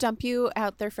 exactly. Or dump you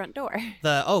out their front door.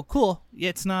 oh, cool. Yeah,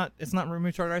 it's not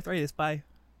rheumatoid arthritis. Bye.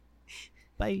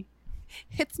 Bye.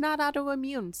 It's not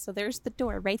autoimmune, so there's the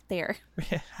door right there.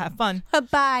 Have fun.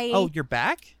 Bye. Oh, you're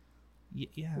back?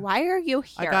 Yeah. Why are you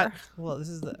here? This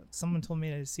is someone told me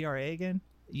to CRA again.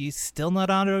 You still not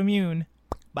autoimmune.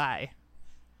 Bye.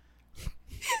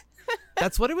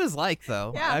 That's what it was like,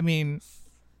 though. Yeah. I mean,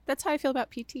 That's how I feel about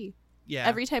PT. yeah.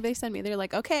 Every time they send me, they're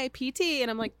like, okay, PT.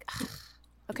 And I'm like,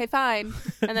 okay, fine.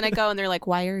 And then I go and they're like,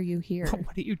 why are you here?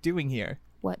 What are you doing here?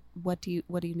 What do you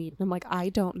need? And I'm like, I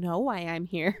don't know why I'm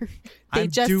here. They I'm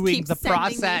just doing keep the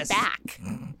sending process. me back.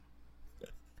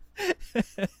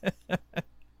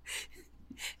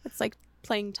 It's like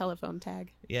playing telephone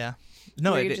tag. Yeah.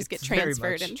 No, where it, you just get it's very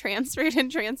transferred much. and transferred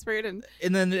and transferred and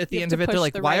And then at the you end have of to it, they're push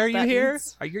like, the why right are you here?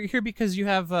 buttons. Are you here because you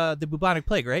have the bubonic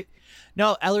plague, right?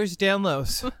 No,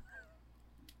 Ehlers-Danlos.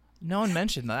 No one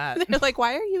mentioned that. they're like,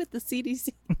 why are you at the CDC?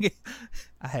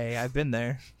 Hey, I've been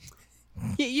there.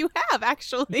 You have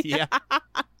actually. Yeah.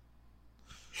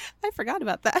 I forgot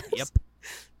about that. Yep.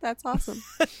 That's awesome.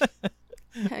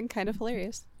 And kind of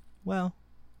hilarious. Well,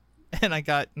 and I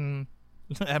got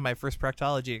had my first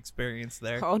proctology experience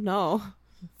there. Oh no.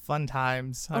 Fun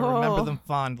times. I remember Oh. them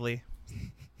fondly.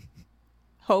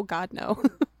 Oh God, no.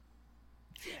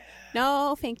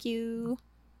 No, thank you.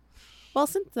 Well,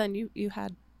 since then you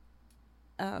had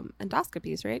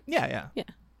endoscopies, right? Yeah.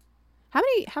 How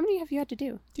many have you had to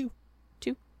do? 2.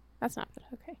 That's not good.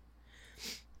 Okay.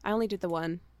 I only did the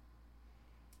one.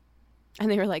 And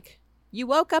they were like, you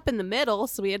woke up in the middle,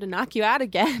 so we had to knock you out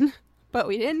again. But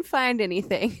we didn't find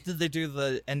anything. Did they do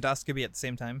the endoscopy at the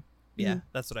same time? Yeah, Mhm.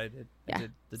 that's what I did. Yeah. I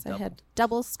did the So double. I had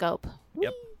double scope.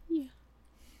 Yep. Whee!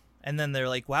 And then they're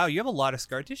like, wow, you have a lot of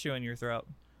scar tissue in your throat.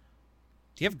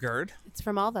 Do you have GERD? It's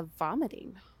from all the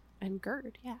vomiting and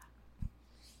GERD. Yeah.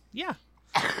 Yeah.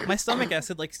 My stomach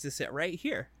acid likes to sit right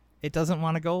here. It doesn't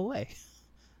want to go away.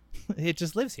 It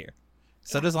just lives here.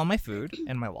 So does all my food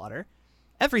and my water.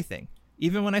 Everything.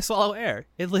 Even when I swallow air,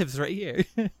 it lives right here.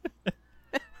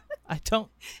 I don't...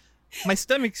 My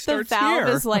stomach The starts valve here.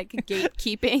 is like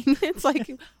gatekeeping. It's like,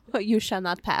 well, you shall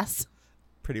not pass.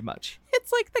 Pretty much.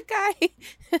 It's like the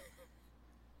guy.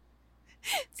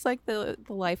 It's like the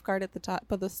lifeguard at the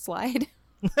top of the slide.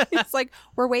 It's like,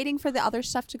 we're waiting for the other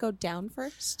stuff to go down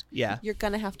first. Yeah. You're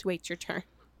going to have to wait your turn.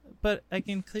 But I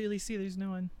can clearly see there's no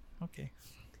one. Okay.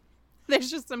 There's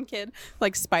just some kid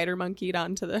like spider monkeyed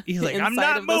onto the He's like, inside "I'm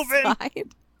not of the moving."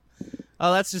 slide.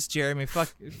 Oh, that's just Jeremy.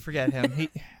 Forget him.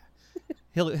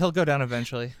 He'll go down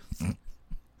eventually.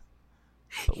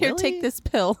 But Here, will take he? this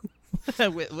pill.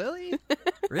 Will he?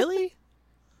 Really?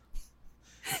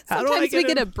 Sometimes we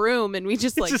get a broom and we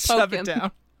just like just poke shove him. it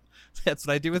down. That's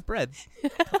what I do with bread.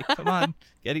 Like, come on,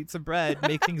 eat some bread,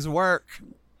 make things work.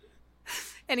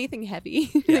 Anything heavy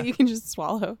that you can just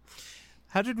swallow.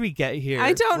 How did we get here?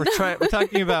 I don't know. We're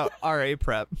talking about RA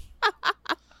prep.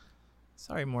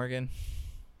 Sorry, Morgan.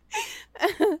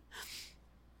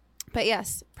 But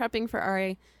yes, prepping for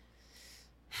RA.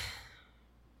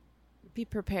 Be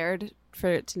prepared for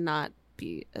it to not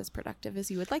be as productive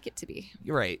as you would like it to be.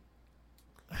 You're right.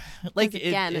 Like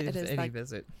again, it is any like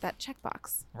visit. that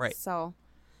checkbox. Right. So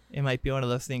it might be one of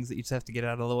those things that you just have to get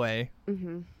out of the way.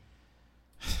 Mm-hmm.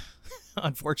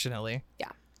 Unfortunately.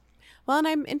 Yeah. Well, and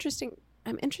I'm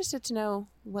interested to know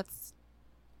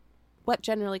what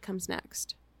generally comes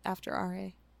next after RA.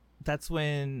 That's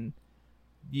when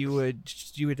you would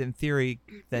in theory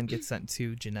then get sent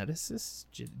to geneticists,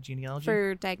 genealogy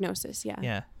for diagnosis. Yeah.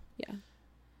 Yeah.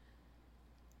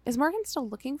 Is Morgan still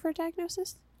looking for a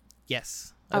diagnosis?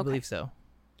 Yes, I believe so.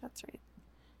 That's right.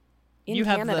 In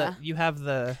Canada. Canada. You have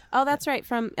the. Oh, that's right.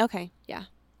 Okay. Yeah.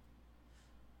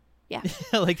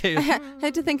 Like I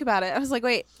had to think about it. I was like,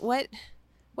 wait,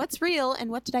 what's real and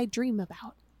what did I dream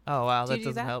about? Oh wow, Do you that do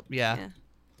doesn't that? help. Yeah.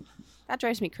 That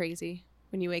drives me crazy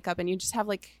when you wake up and you just have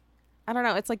like, I don't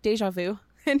know, it's like deja vu.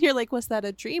 And you're like, was that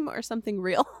a dream or something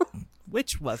real?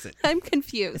 Which was it? I'm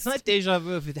confused. It's not deja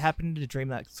vu if it happened in a dream.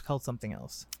 That's called something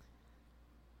else.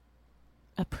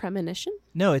 A premonition?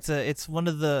 No, it's one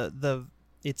of the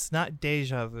it's not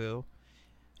deja vu,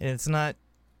 and it's not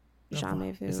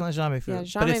Jamais vu. It's not jamais vu, Yeah, but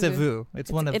jamais it's a vu. vu.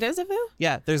 It's one of It is a vu?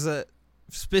 Yeah, there's a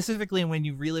specifically when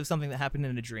you relive something that happened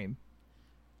in a dream.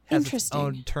 It has its Interesting.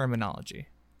 own terminology.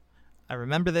 I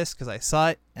remember this because I saw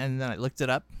it and then I looked it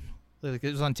up. Like,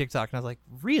 it was on TikTok and I was like,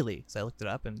 really? So I looked it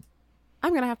up and I'm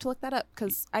going to have to look that up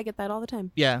because I get that all the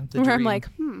time. yeah, the Where I'm dream. like,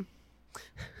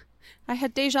 I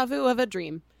had deja vu of a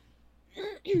dream.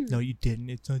 No, you didn't.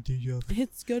 It's not deja vu.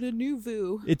 It's got a new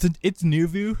vu. It's new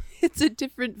vu. It's a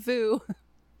different vu.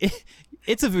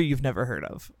 It's a vu you've never heard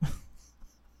of.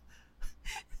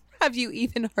 Have you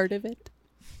even heard of it?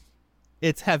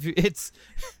 It's hipster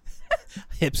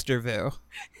vu.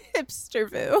 Hipster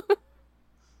vu.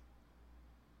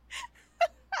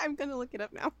 I'm going to look it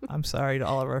up now. I'm sorry to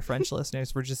all of our French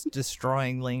listeners. We're just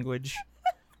destroying language.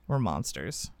 We're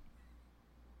monsters.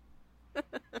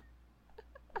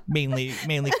 Mainly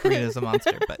Korean is a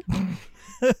monster, but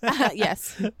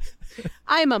Yes.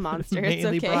 I'm a monster. It's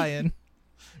mainly okay. Brian.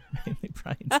 Mainly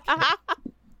Brian's gay.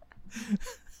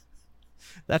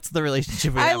 That's the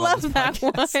relationship we I have on love this that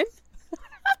podcast.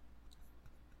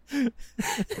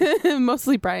 one.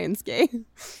 Mostly Brian's gay.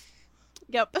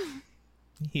 Yep.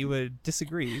 He would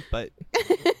disagree, but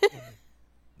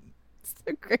It's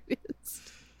the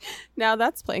greatest. Now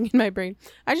that's playing in my brain.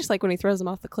 I just like when he throws him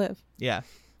off the cliff. yeah,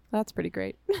 That's pretty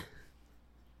great.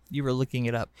 you were looking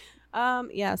it up.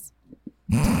 Yes.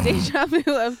 Deja vu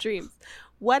of dreams.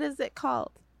 What is it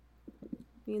called?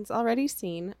 Means already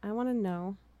seen. I want to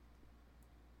know.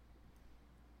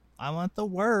 I want the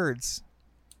words.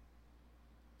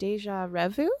 Deja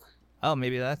revu? Oh,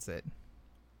 maybe that's it.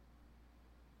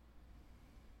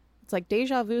 It's like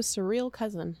deja vu surreal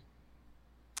cousin.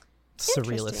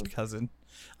 Surrealist Interesting. cousin.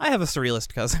 I have a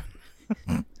surrealist cousin.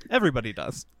 Everybody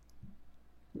does.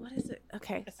 What is it?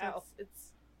 Okay. So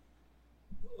it's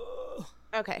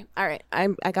okay. All right.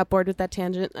 I got bored with that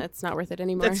tangent. It's not worth it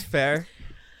anymore. That's fair.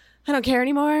 I don't care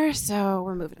anymore, so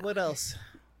we're moving on. What else?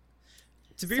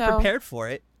 To be So- prepared for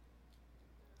it,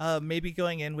 maybe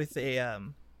going in with a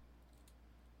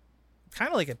kind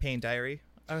of like a pain diary.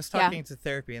 I was talking to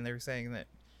therapy, and they were saying that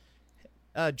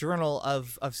a journal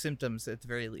of symptoms at the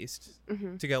very least,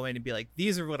 to go in and be like,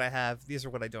 these are what I have, these are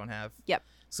what I don't have. Yep.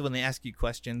 So when they ask you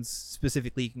questions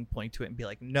specifically, you can point to it and be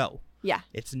like, no, Yeah.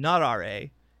 it's not RA.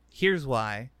 Here's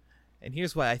why, and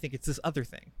here's why I think it's this other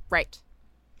thing. Right.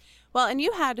 Well, and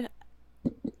you had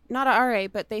not a RA,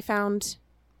 but they found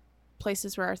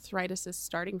places where arthritis is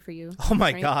starting for you. Oh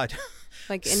my right? God.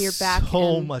 Like in your back.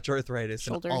 So and much arthritis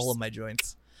in shoulders. all of my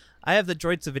joints. I have the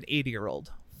joints of an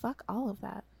 80-year-old. Fuck all of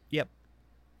that. Yep.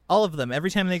 All of them. Every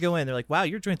time they go in, they're like, wow,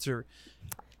 your joints are...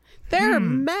 They're a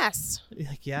mess.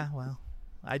 Like, yeah, well,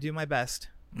 I do my best.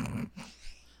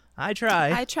 I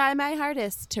try. I try my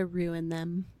hardest to ruin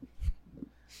them.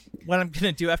 What I'm going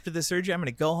to do after the surgery, I'm going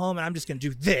to go home and I'm just going to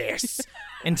do this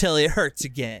until it hurts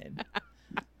again.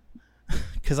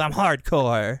 Because I'm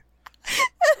hardcore.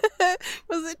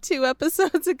 Was it 2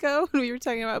 episodes ago when we were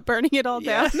talking about burning it all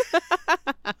down?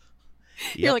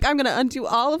 You're Yep. like, I'm going to undo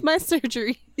all of my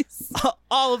surgeries.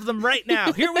 All of them right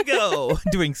now. Here we go.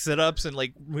 Doing sit-ups and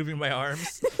like moving my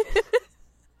arms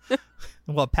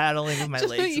while paddling with my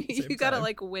legs. At the you same gotta time.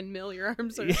 like windmill your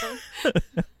arms around.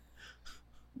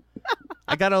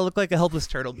 I gotta look like a helpless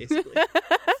turtle, basically.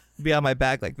 Be on my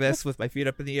back like this with my feet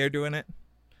up in the air doing it.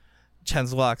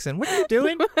 Chens walks in. What are you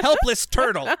doing? Helpless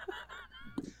turtle.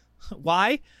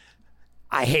 Why?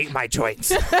 I hate my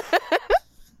joints.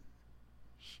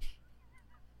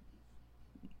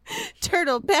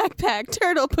 Turtle backpack,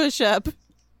 turtle push-up.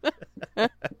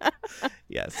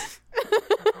 Yes.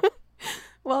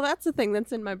 Well, that's the thing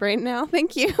that's in my brain now.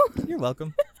 Thank you. You're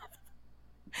welcome.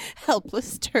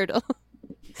 Helpless turtle.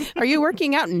 Are you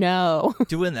working out? No.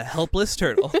 Doing the helpless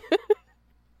turtle.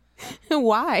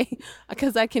 Why?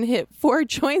 Because I can hit 4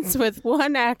 joints with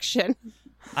one action.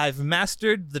 I've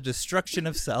mastered the destruction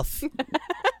of self.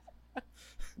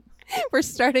 We're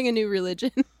starting a new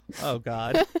religion. Oh,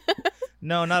 God.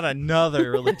 No, not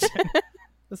another religion.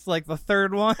 It's like the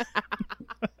third one.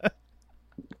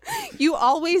 You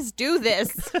always do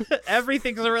this.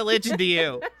 Everything's a religion to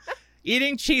you.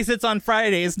 Eating Cheez-Its on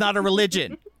Friday is not a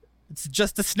religion. It's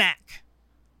just a snack.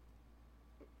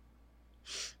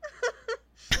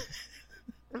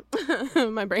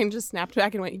 My brain just snapped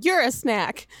back and went, "You're a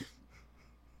snack."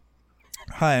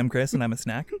 Hi, I'm Chris, and I'm a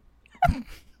snack.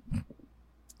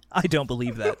 I don't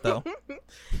believe that, though.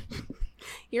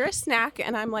 You're a snack,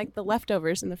 and I'm like the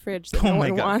leftovers in the fridge that Oh no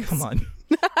my one God, wants. come on.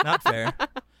 Not fair.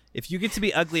 If you get to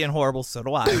be ugly and horrible, so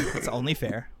do I. It's only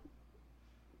fair.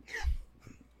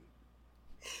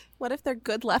 What if they're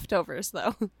good leftovers,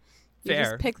 though? You Fair.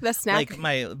 just pick the snack.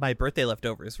 Like my birthday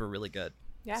leftovers were really good.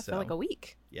 Yeah, so, for like a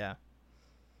week. Yeah.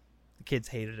 The kids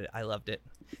hated it. I loved it.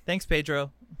 Thanks,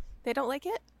 Pedro. They don't like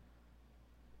it?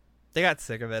 They got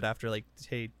sick of it after like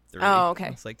day 3. Oh, okay.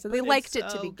 It's like, so they "But liked it's it to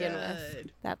so begin good."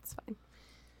 with. That's fine.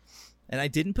 And I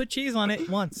didn't put cheese on it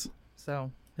once.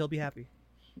 So he'll be happy.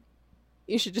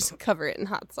 You should just cover it in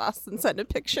hot sauce and send a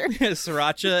picture.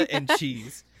 Sriracha and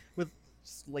cheese with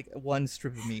just like one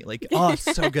strip of meat. Like, oh, it's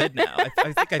so good now.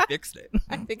 I think I fixed it.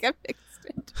 I think I fixed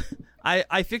it.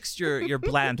 I fixed your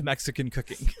bland Mexican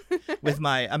cooking with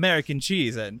my American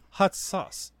cheese and hot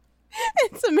sauce.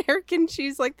 It's American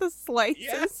cheese, like the slices.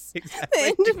 Yes, The exactly.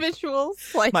 individual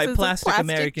slices. My of plastic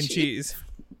American cheese.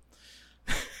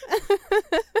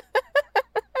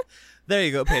 There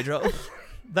you go, Pedro.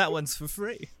 That one's for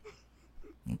free.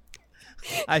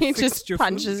 I He fixed just your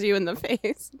punches food. you in the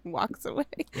face and walks away.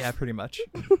 Yeah, pretty much.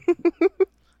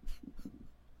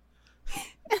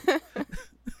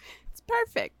 It's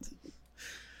perfect.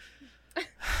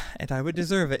 And I would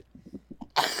deserve it.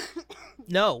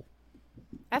 No.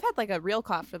 I've had like a real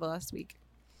cough for the last week.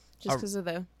 Just A- because of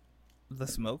The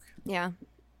smoke yeah,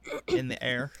 in the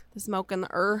air. the smoke and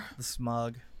The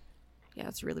smog. Yeah,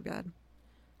 it's really bad.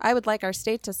 I would like our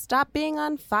state to stop being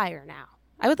on fire now.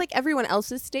 I would like everyone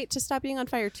else's state to stop being on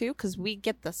fire too, because we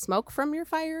get the smoke from your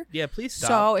fire. Yeah, please stop.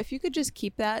 So if you could just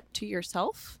keep that to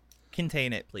yourself,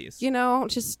 Contain it, please. you know,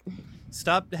 just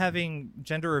Stop having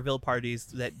gender reveal parties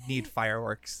that need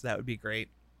fireworks. That would be great.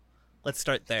 Let's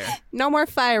start there. no more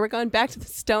fire. We're going back to the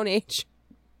Stone Age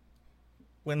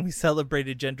When we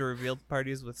celebrated gender reveal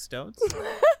parties with stones.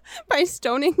 by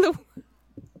stoning the.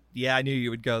 Yeah, I knew you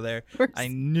would go there. We're I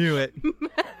knew it.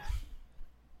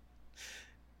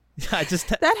 I just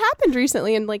That happened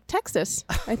recently in like Texas,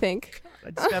 I think.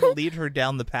 gotta lead her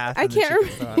down the path. I and then can't she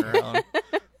gets on her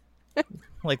own.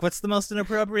 Like, what's the most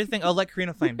inappropriate thing? Oh, let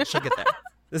Karina find it. She'll get there.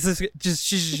 This is just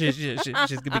she's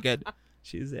gonna be good.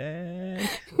 She's there.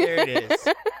 It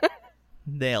is.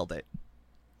 Nailed it.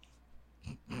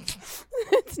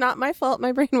 It's not my fault.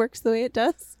 My brain works the way it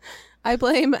does. I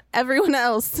blame everyone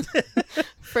else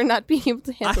for not being able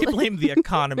to I handle it. blame the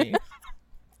economy.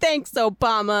 Thanks,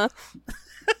 Obama.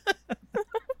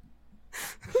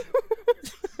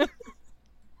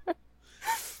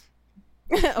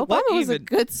 Obama was a even-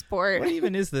 good sport. What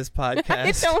even is this I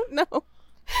podcast? don't know.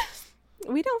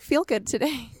 We don't feel good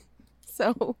today.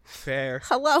 So, Fair.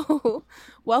 hello.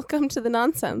 Welcome to the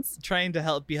nonsense. Trying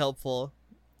to be helpful.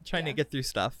 Trying to Yeah. get through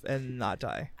stuff and not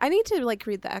die. I need to like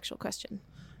read the actual question.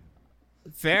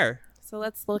 Fair. So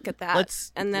let's look at that.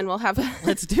 Let's- and then we'll have a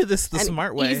Let's do this the an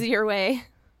smart way. easier way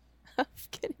of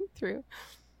getting through.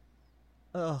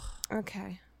 Ugh.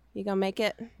 Okay. You gonna make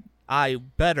it? I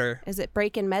better. Is it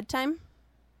break in med time?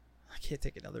 I can't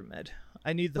take another med.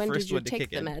 I need the when first did you one to take kick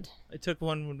the in. med? I took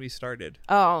one when we started.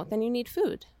 Oh, then you need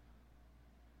food.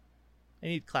 I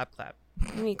need clap clap.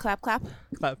 You need clap clap.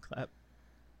 Clap clap.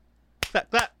 Clap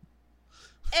clap.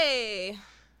 Hey.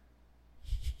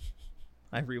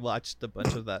 I rewatched a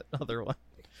bunch of that other one.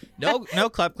 No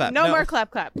clap clap. No more clap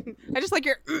clap. I just like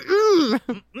your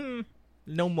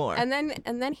No more. and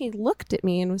then he looked at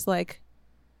me and was like,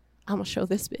 I'm gonna show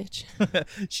this bitch.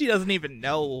 She doesn't even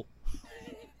know.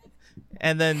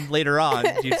 And then later on,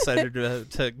 you decided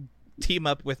to team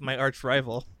up with my arch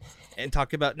rival. and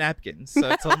talk about napkins, so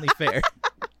it's only fair.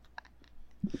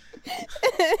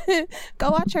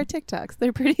 Go watch our TikToks.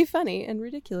 They're pretty funny and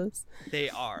ridiculous. They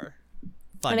are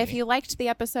funny. And if you liked the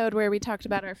episode where we talked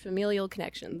about our familial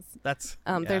connections, that's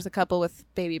there's a couple with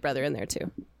baby brother in there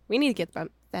too. We need to get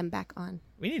them back on.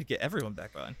 We need to get everyone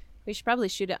back on. We should probably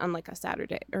shoot it on like a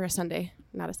Saturday or a Sunday,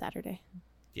 not a Saturday.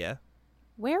 Yeah.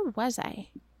 Where was I?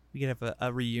 We could have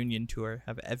a reunion tour,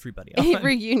 have everybody on. A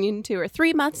reunion tour.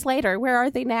 3 months later, where are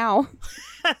they now?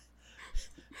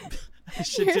 I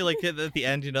should do like at the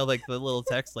end, like the little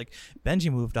text, like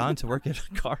Benji moved on to work at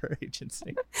a car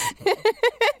agency.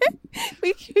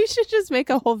 we should just make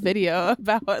a whole video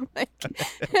about like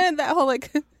that whole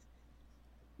like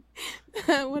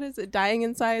what is it? Dying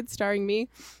Inside, starring me.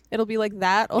 It'll be like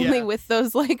that, only with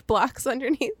those like blocks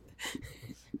underneath.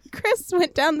 Chris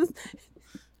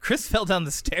fell down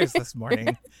the stairs this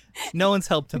morning. No one's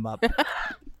helped him up.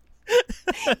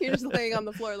 You're just laying on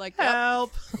the floor like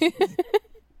help.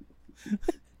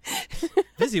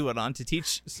 Busy went on to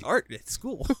teach art at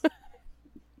school.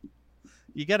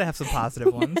 You gotta have some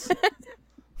positive ones.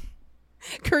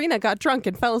 Karina got drunk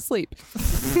and fell asleep.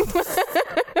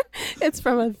 It's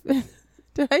from a...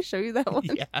 Did I show you that one?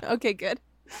 Yeah. Okay, good.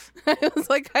 I was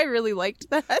like, I really liked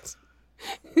that.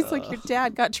 He's like, your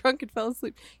dad got drunk and fell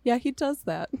asleep. Yeah, he does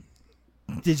that.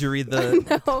 Did you read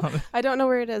the... No, I don't know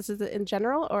where it is. Is it in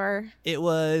general or... It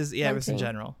was... Yeah, it was in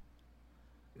general.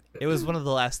 It was one of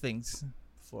the last things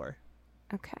before.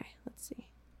 Okay, let's see.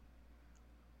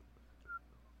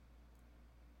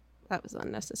 That was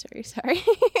unnecessary. Sorry.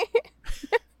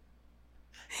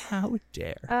 How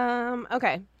dare.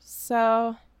 Okay,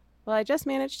 so... Well, I just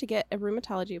managed to get a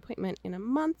rheumatology appointment in a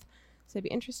month, so I'd be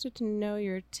interested to know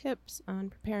your tips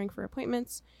on preparing for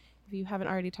appointments if you haven't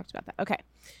already talked about that. Okay.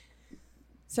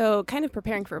 So kind of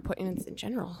preparing for appointments in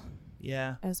general.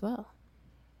 Yeah. As well.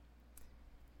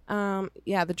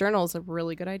 Yeah, the journal is a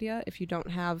really good idea if you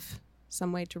don't have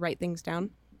some way to write things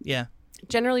down. Yeah.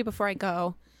 Generally, before I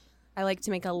go, I like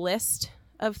to make a list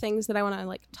of things that I want to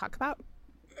like talk about.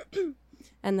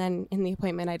 And then in the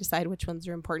appointment, I decide which ones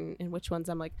are important and which ones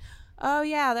I'm like, oh,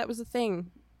 yeah, that was a thing,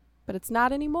 but it's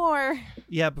not anymore.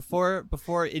 Yeah, before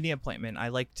any appointment, I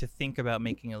like to think about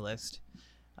making a list,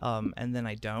 and then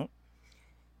I don't.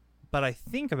 But I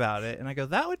think about it, and I go,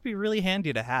 that would be really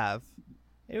handy to have.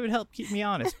 It would help keep me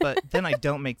honest, but then I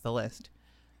don't make the list.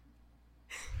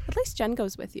 At least Jen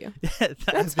goes with you.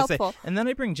 That's helpful. And then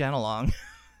I bring Jen along.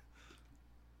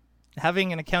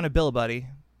 Having an accountability buddy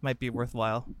might be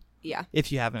worthwhile. Yeah.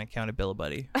 If you have an accountability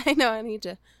buddy. I know. I need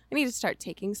to start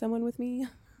taking someone with me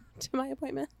to my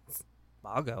appointments.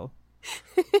 I'll go.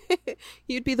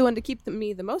 You'd be the one to keep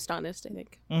me the most honest, I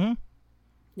think. Mm-hmm.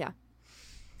 Yeah.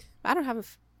 I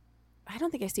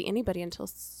don't think I see anybody until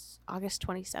August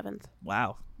 27th.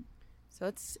 Wow. So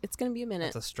it's going to be a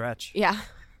minute. That's a stretch. Yeah.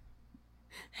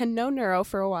 And no neuro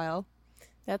for a while.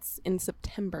 That's in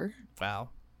September. Wow.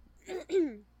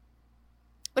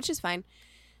 Which is fine.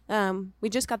 We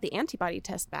just got the antibody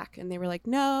test back, and they were like,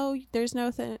 no, there's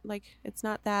no it's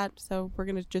not that, so we're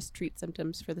going to just treat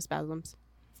symptoms for the spasms.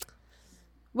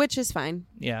 Which is fine.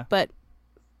 Yeah. But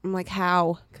I'm like,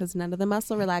 how? Because none of the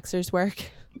muscle relaxers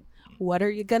work. What are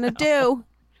you going to do?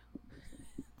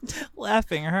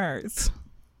 Laughing hurts.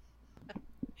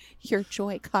 Your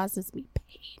joy causes me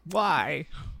pain. Why?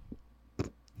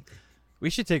 We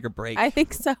should take a break. I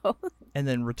think so. And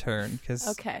then return, because...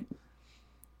 Okay.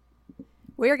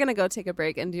 We're going to go take a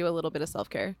break and do a little bit of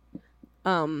self-care.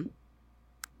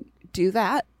 Do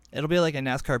that. It'll be like a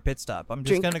NASCAR pit stop. I'm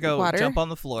just going to go water. Jump on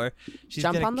the floor. She's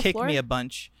going to kick me a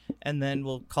bunch, and then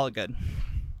we'll call it good.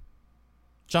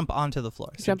 Jump onto the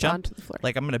floor. So jump onto the floor.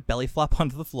 Like I'm going to belly flop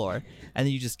onto the floor, and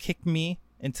then you just kick me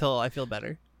until I feel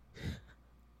better.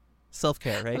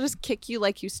 Self-care, right? I'll just kick you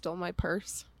like you stole my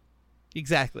purse.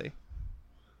 Exactly.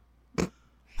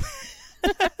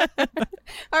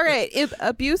 All right,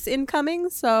 abuse incoming,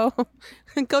 so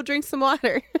go drink some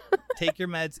water. Take your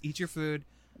meds, eat your food,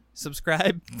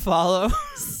 subscribe, follow.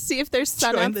 See if there's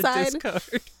sun join outside. The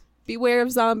Discord. Beware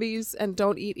of zombies and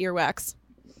don't eat earwax.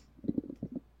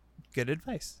 Good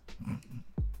advice.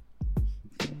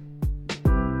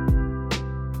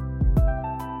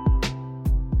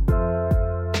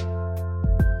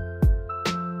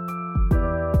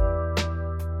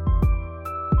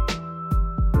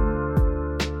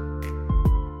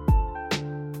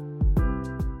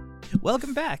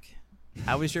 Welcome back.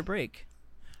 How was your break?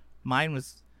 Mine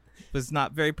was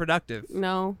not very productive.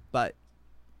 No. But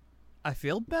I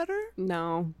feel better.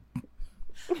 No.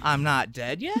 I'm not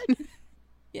dead yet?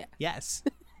 Yeah. Yes.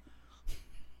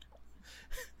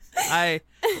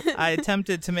 I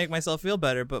attempted to make myself feel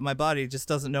better, but my body just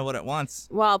doesn't know what it wants.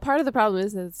 Well, part of the problem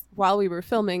is while we were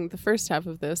filming the first half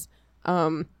of this,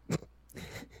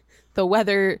 the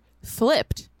weather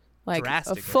flipped like a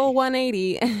Drastically. full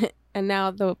 180, and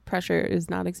now the pressure is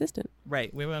non existent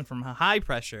Right. We went from high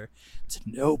pressure to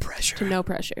no pressure. to no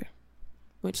pressure.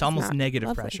 Which It's is almost not negative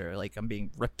lovely. pressure, like I'm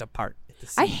being ripped apart at the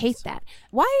I seams. hate that.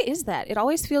 Why is that? It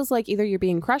always feels like either you're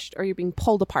being crushed or you're being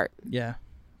pulled apart. Yeah,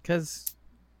 because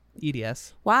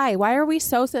EDS. Why? Why are we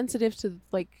so sensitive to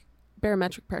like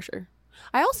barometric pressure?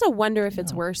 I also wonder if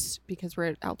it's worse because we're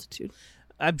at altitude.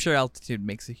 I'm sure altitude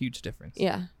makes a huge difference.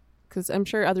 Yeah, because I'm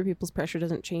sure other people's pressure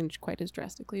doesn't change quite as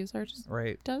drastically as ours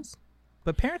Right. does.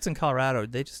 But parents in Colorado,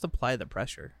 they just apply the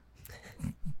pressure.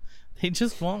 They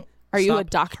just won't. Are you a stop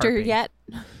doctor harping. yet?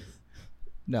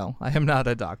 No, I am not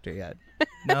a doctor yet.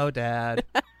 No, Dad.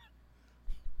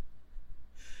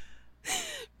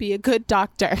 Be a good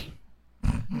doctor.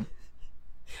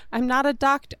 I'm not a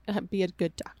doctor. Be a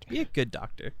good doctor. Be a good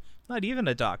doctor. Not even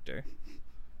a doctor.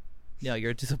 No,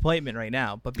 you're a disappointment right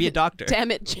now, but be a doctor.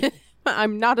 Damn it, Jim.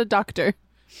 I'm not a doctor.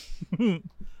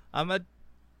 I'm a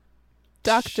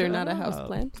Doctor, Shut not a up.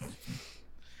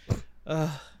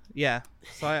 houseplant. Yeah.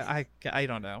 So I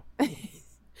don't know.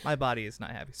 My body is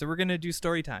not happy. So we're gonna do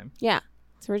story time. Yeah.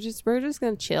 So we're just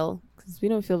gonna chill because we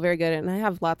don't feel very good, and I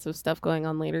have lots of stuff going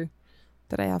on later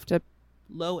that I have to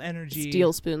Low energy.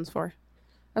 steal spoons for.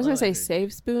 I was Low gonna say energy.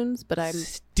 save spoons, but I'm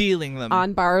stealing them.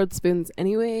 on borrowed spoons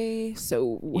anyway.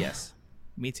 So Yes.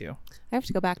 Me too. I have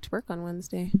to go back to work on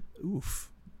Wednesday. Oof.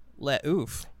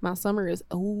 Oof. My summer is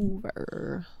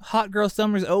over. Hot girl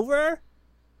summer's over?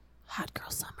 Hot girl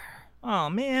summer Oh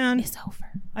man. is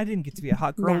over. I didn't get to be a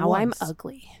hot girl Now once. I'm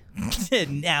ugly.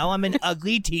 Now I'm an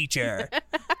ugly teacher.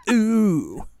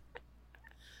 Ooh.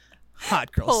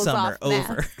 Hot girl Pulls summer off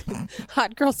over. mask.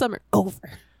 Hot girl summer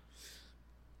over.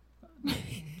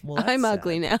 Well, that's I'm sad.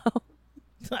 ugly now.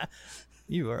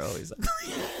 You are always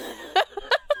ugly.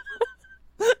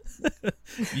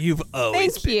 You've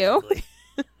always Thank been you. ugly.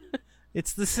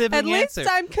 It's the sibling At least answer.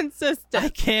 I'm consistent. I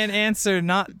can't answer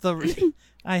not the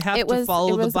I have it to was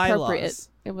follow it was the bylaws. appropriate.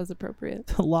 It was appropriate.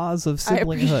 The laws of I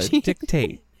siblinghood appreciate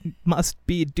dictate must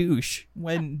be douche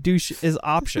when douche is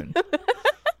option.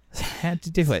 Had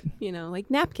to do it. You know, like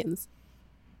napkins.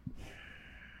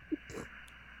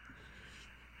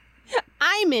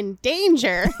 I'm in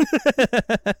danger.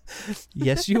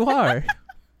 Yes, you are.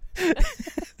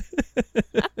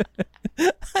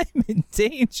 I'm in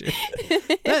danger.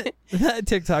 That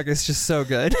TikTok is just so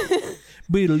good.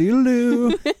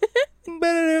 Beedaloo.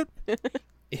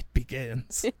 It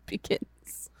begins. It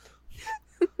begins.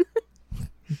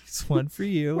 It's one for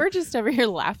you, We're just over here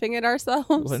laughing at ourselves.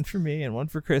 one for me, and one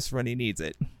for Chris when he needs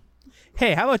it.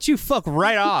 Hey, how about you fuck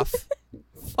right off?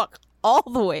 Fuck all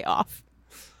the way off.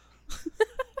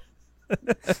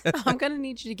 I'm gonna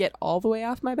need you to get all the way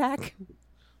off my back.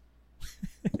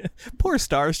 Poor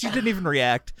Star. She didn't even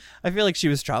react. I feel like she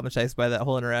was traumatized by that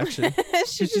whole interaction.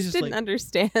 She She's just just didn't like,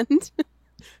 understand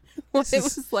what This it is-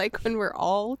 was like when we're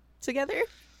all together.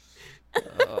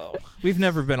 Oh, we've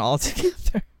never been all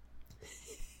together.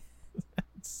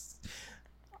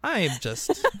 I am just.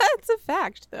 That's a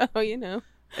fact, though. You know,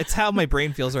 It's how my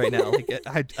brain feels right now. Like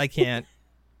I can't.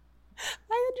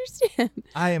 I understand.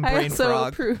 I am I brain also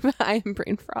frog. approve. I am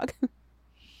Brain Frog.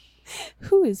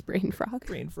 Who is Brain Frog?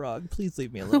 Brain frog. Please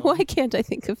leave me alone. Why can't I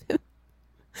think of him?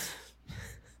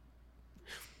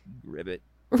 Ribbit.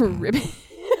 Ribbit.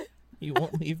 He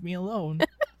won't leave me alone.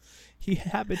 He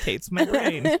habitates my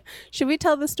brain. Should we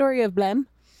tell the story of Blem?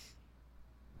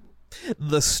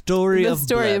 The story The of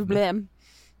story Blem. of Blem.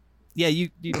 Yeah, you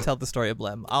tell the story of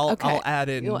Blem. I'll add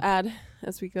in. You'll add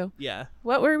as we go. Yeah.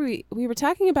 What were we? We were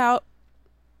talking about.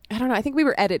 I don't know. I think we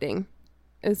were editing.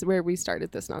 Is where we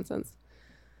started this nonsense.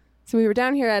 So we were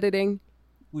down here editing.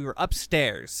 We were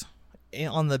upstairs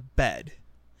on the bed,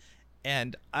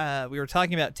 and we were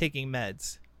talking about taking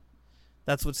meds.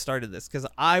 That's what started this, because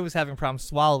I was having problems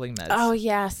swallowing meds. Oh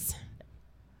yes.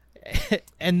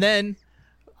 And then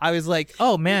I was like,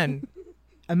 oh man,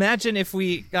 imagine if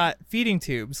we got feeding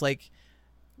tubes. Like,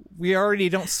 we already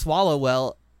don't swallow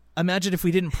well. Imagine if we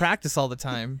didn't practice all the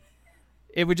time.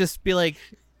 It would just be like,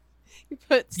 You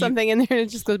put something in there and it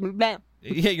just goes bam.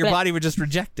 yeah, your body would just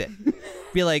reject it.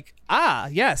 Be like,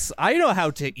 yes, I know how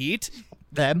to eat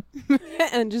them.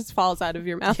 And just falls out of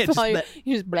your mouth. Yeah, just while you, that-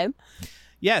 you just blem.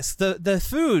 Yes, the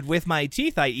food with my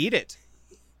teeth, I eat it.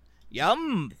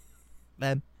 Yum.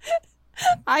 Them.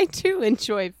 I too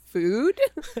enjoy food.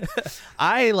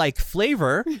 I like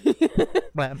flavor.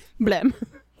 Blem. Blem.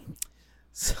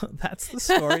 So that's the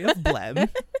story of Blem.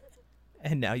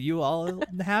 And now you all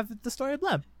have the story of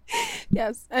Blem.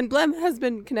 Yes, and Blem has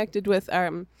been connected with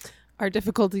our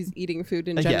difficulties eating food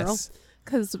in general. Yes.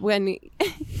 Because when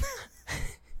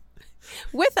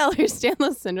with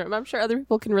Ehlers-Danlos syndrome, I'm sure other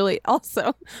people can relate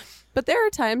also. But there are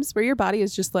times where your body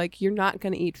is just like, you're not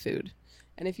going to eat food.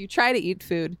 And if you try to eat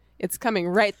food, it's coming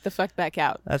right the fuck back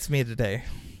out. That's me today.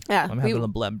 Yeah. I'm having a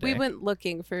blem day. We went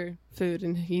looking for food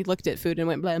and he looked at food and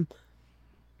went blem.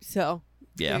 So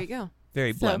Yeah. there you go.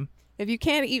 Very So, blem. if you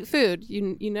can't eat food,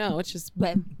 you know it's just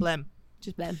blem. Blem.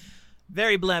 Just blem.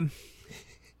 Very blem.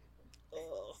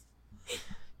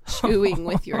 Chewing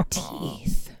with your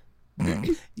teeth.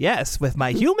 Yes, with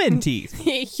my human teeth.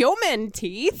 Human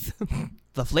teeth.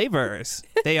 The flavors.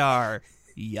 They are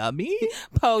yummy.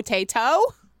 Potato.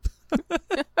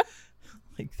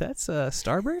 Like, that's a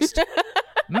Starburst?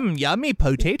 Yummy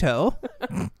potato.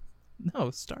 No,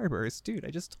 Starburst. Dude,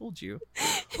 I just told you.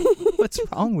 What's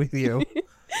wrong with you?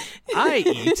 I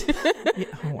eat.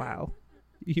 Yeah, wow.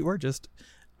 You are just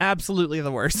absolutely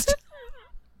the worst.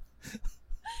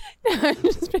 I'm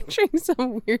just picturing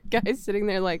some weird guy sitting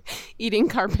there like eating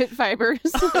carpet fibers.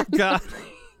 Oh, God.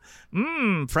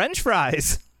 French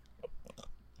fries.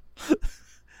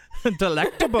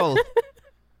 Delectable.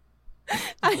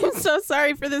 I'm so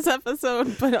sorry for this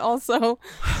episode, but also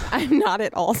I'm not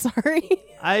at all sorry.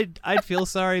 I'd feel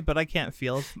sorry, but I can't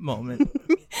feel a moment.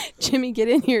 Jimmy, get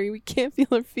in here. We can't feel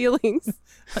our feelings.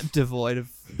 I'm devoid of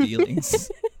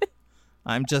feelings.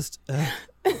 I'm just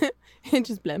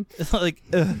Just blem. like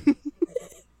I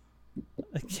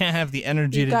can't have the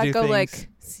energy You to gotta do go things. like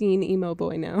scene emo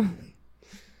boy now.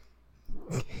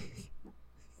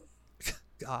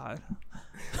 God.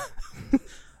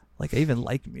 Like I even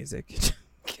like music.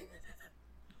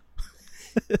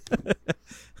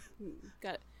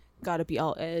 Gotta be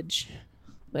all edge.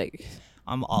 Like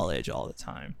I'm all edge all the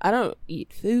time. I don't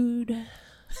eat food.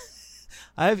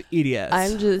 I have EDS.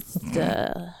 I'm just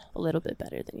a little bit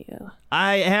better than you.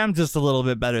 I am just a little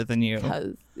bit better than you.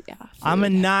 Cause yeah, I'm a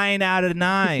food. 9 out of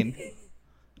 9.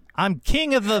 I'm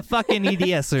king of the fucking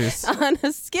EDSers. On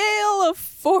a scale of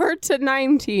 4 to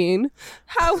 19,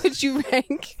 how would you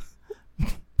rank?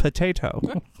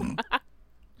 Potato.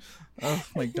 Oh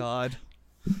my God.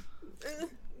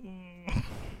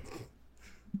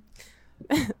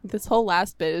 This whole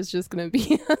last bit is just gonna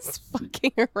be us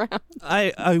fucking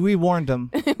around. We warned him.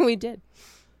 We did.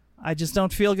 I just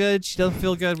don't feel good. She doesn't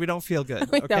feel good. We don't feel good.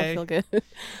 We Okay. don't feel good.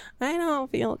 I don't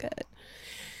feel good.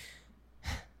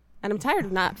 And I'm tired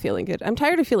of not feeling good. I'm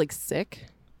tired of feeling sick.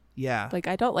 Yeah. Like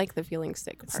I don't like the feeling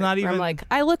sick part. It's not where I'm even- like,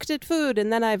 I looked at food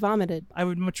and then I vomited. I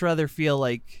would much rather feel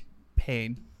like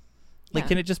pain. Like, Yeah.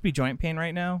 can it just be joint pain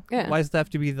right now? Yeah. Why does that have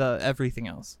to be the everything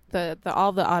else? The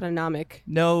all the autonomic.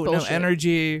 No Bullshit.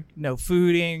 energy, no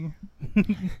fooding,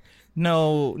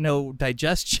 no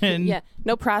digestion. Yeah.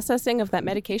 No processing of that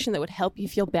medication that would help you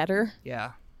feel better.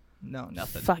 Yeah. No,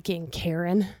 nothing. Fucking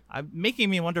Karen. Making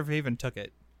me wonder if I even took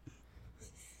it.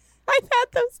 I've had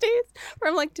those days where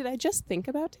I'm like, did I just think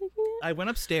about taking it? I went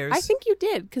upstairs. I think you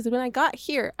did, because when I got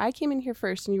here, I came in here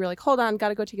first and you were like, hold on,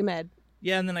 gotta go take a med.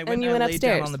 Yeah, and then I And went you and went laid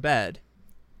down upstairs. on the bed.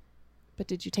 But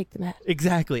did you take the med?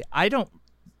 Exactly. I don't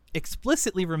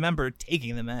explicitly remember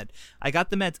taking the med. I got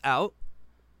the meds out,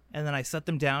 and then I set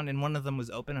them down, and one of them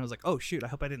was open. I was like, oh, shoot, I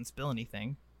hope I didn't spill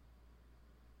anything.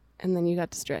 And then you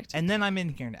got distracted. And then I'm in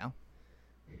here now.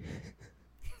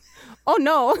 Oh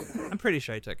no. I'm pretty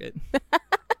sure I took it.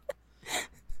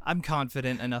 I'm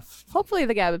confident enough. Hopefully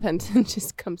the gabapentin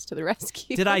just comes to the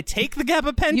rescue. Did I take the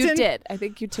gabapentin? You did. I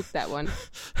think you took that one.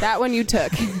 That one you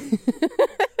took.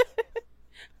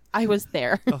 I was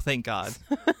there. Oh, thank God.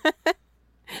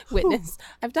 Witness.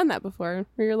 I've done that before.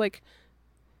 Where you're like,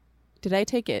 did I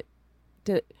take it?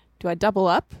 Do I double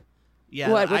up?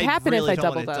 Yeah, What would happen if really I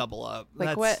don't wanna doubled up? double up.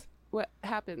 Like That's- what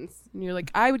happens? And you're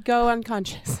like, I would go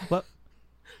unconscious. What?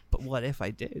 But what if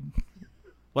I did?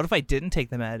 What if I didn't take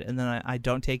the med and then I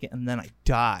don't take it and then I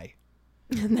die?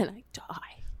 And then I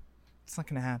die. It's not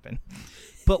gonna happen.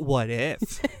 But what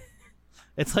if?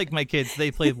 It's like my kids. They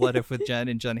played What If with Jen,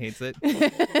 and Jen hates it.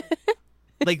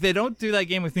 Like, they don't do that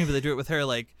game with me, but they do it with her.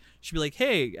 Like, she'd be like,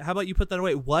 hey, how about you put that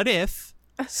away? What if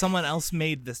someone else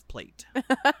made this plate?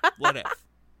 What if?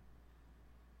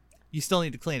 You still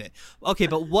need to clean it. Okay,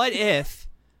 but what if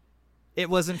it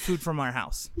wasn't food from our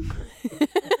house?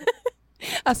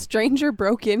 A stranger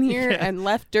broke in here Yeah. and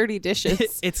left dirty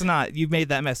dishes. It's not. You made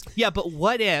that mess. Yeah, but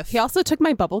what if... He also took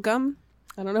my bubble gum.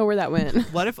 I don't know where that went.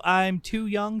 What if I'm too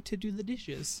young to do the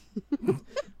dishes?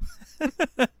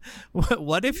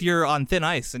 What if you're on thin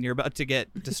ice and you're about to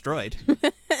get destroyed?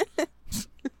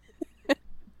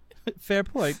 Fair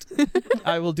point.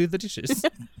 I will do the dishes.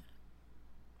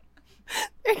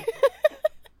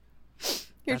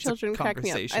 Your That's a children crack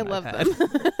me up. I conversation love I've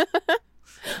them.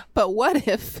 But what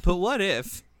if? But what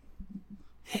if?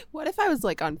 What if I was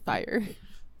like on fire?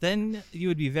 Then you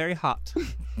would be very hot.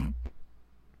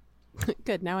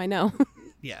 Good. Now I know.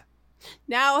 Yeah.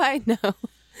 Now I know.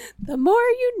 The more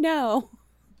you know.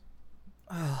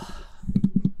 Ah.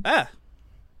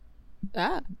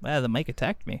 Ah, The mic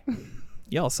attacked me.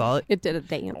 Y'all saw it. it did a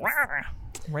dance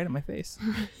Right in my face.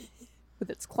 with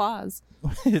its claws.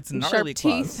 It's And gnarly sharp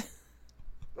claws. teeth.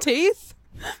 Teeth?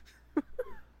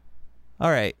 All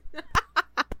right.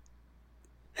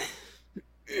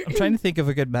 I'm trying to think of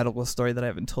a good medical story that I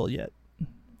haven't told yet.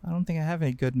 I don't think I have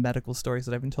any good medical stories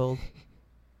that I haven't told.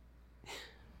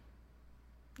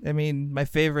 I mean, my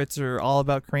favorites are all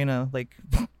about Karina, like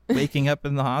waking up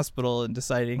in the hospital and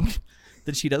deciding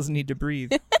that she doesn't need to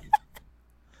breathe.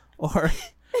 Or,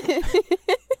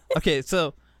 okay,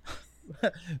 so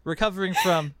recovering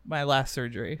from my last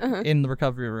surgery in the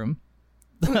recovery room.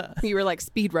 You were like,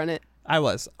 speed run it. I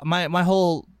was. My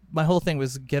whole thing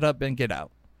was get up and get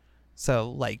out.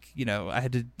 So like, you know, I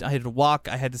had to walk,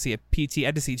 I had to see a PT, I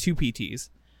had to see 2 PTs.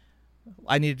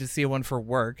 I needed to see one for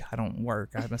work. I don't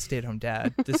work. I'm a stay-at-home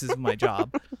dad. This is my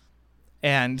job.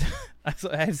 And I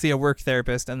had to see a work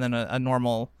therapist and then a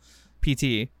normal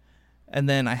PT. And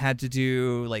then I had to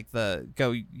do like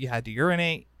you had to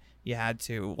urinate, you had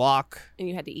to walk, And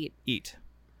you had to eat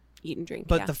and drink.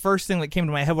 But yeah. the first thing that came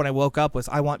to my head when I woke up was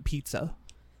I want pizza.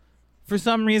 For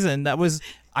some reason,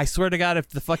 I swear to God, if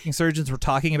the fucking surgeons were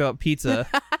talking about pizza,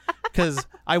 because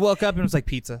I woke up and was like,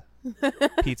 pizza, I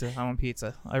want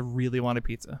pizza. I really want a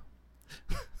pizza.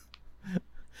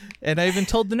 And I even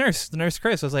told the nurse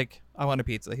Chris, I was like, I want a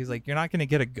pizza. He's like, you're not going to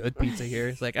get a good pizza here.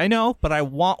 He's like, I know, but I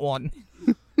want one.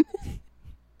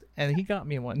 And he got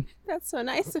me one. That's so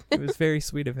nice of It him. was very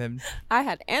sweet of him. I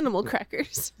had animal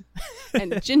crackers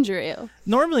and ginger ale.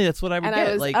 Normally, that's what I would And get.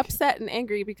 I was like, upset and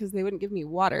angry because they wouldn't give me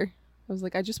water. I was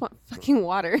like, I just want fucking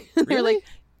water. They were Really? like,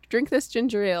 drink this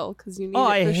ginger ale because you need oh,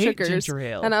 it I for hate sugars. ginger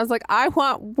ale. And I was like, I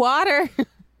want water.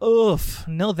 Oof,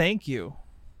 no, thank you.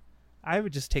 I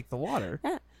would just take the water.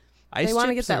 Yeah. Ice They want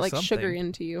to get chips that or like sugar something.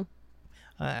 into you.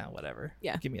 Whatever.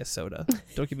 Yeah. Give me a soda.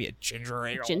 Don't give me a ginger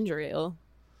ale. Ginger ale.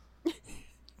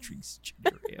 Drinks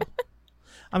ginger ale.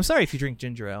 I'm sorry if you drink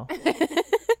ginger ale.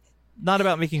 Not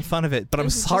about making fun of it, but I'm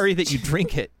This is sorry that you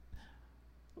drink it.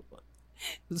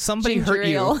 Somebody Ginger hurt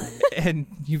you, ale. and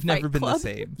you've never Fight been Club. the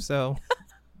same. So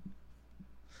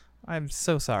I'm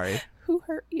so sorry. Who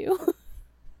hurt you?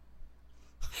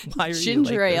 Why are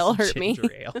Ginger you like ale this? hurt me.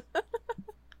 Ginger ale.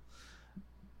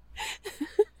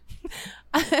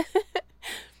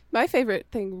 My favorite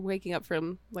thing waking up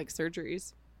from like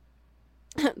surgeries.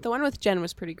 The one with Jen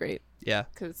was pretty great Yeah.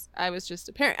 because I was just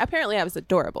apparently I was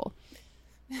adorable.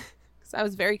 Because I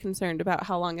was very concerned about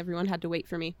how long everyone had to wait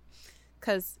for me.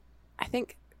 Because I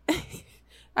think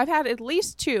I've had at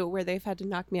least 2 where they've had to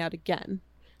knock me out again.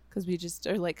 Because we just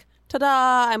are like,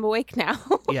 ta-da, I'm awake now.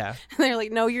 Yeah. And they're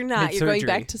like, no, you're not. You're going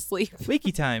back to sleep.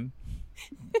 Wakey time.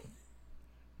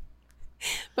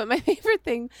 But my favorite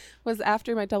thing was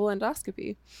after my double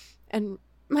endoscopy. And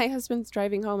my husband's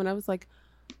driving home and I was like,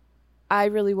 I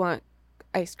really want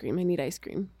ice cream. I need ice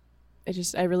cream.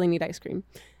 I really need ice cream.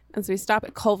 And so we stop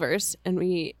at Culver's and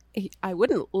I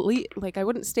wouldn't I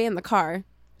wouldn't stay in the car.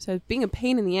 So I was being a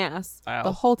pain in the ass Wow.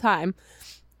 the whole time.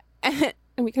 And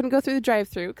we couldn't go through the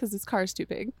drive-through because this car is too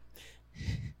big.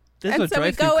 This And is a so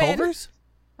we drive through go in. Culver's?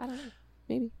 I don't know.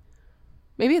 Maybe.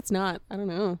 Maybe it's not. I don't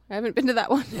know. I haven't been to that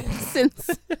one since.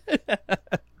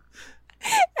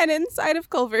 And inside of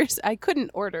Culver's, I couldn't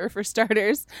order for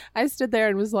starters. I stood there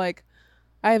and was like,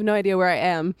 I have no idea where I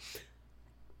am.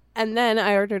 And then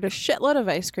I ordered a shitload of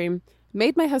ice cream,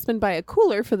 made my husband buy a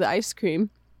cooler for the ice cream,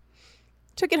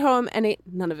 took it home and ate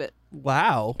none of it,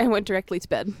 Wow. and went directly to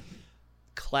bed.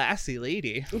 Classy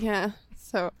lady. Yeah.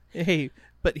 So Hey,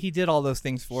 but he did all those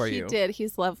things for he you. did.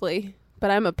 He's lovely.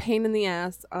 But I'm a pain in the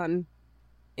ass on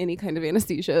any kind of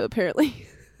anesthesia, apparently.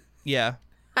 Yeah.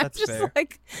 I'm That's just fair.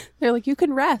 like, they're like, you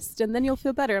can rest and then you'll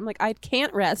feel better. I'm like, I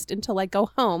can't rest until I go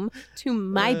home to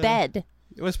my bed.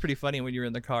 It was pretty funny when you were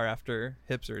in the car after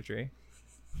hip surgery.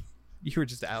 You were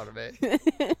just out of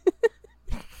it.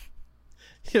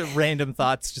 Random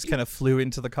thoughts just kind of flew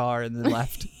into the car and then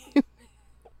left.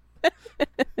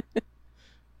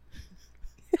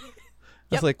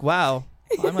 I was like, wow,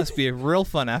 that must be real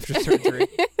fun after surgery.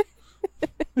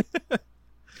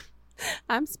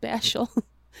 I'm special.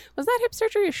 Was that hip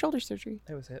surgery or shoulder surgery?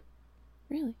 That was it.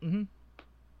 Really? Mm-hmm.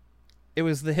 It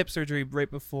was the hip surgery right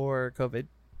before COVID.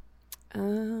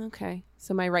 Okay.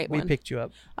 So my right We one. picked you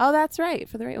up. Oh, that's right.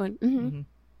 For the right one. Mm-hmm. Mhm.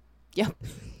 Yep.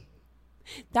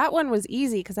 That one was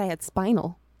easy because I had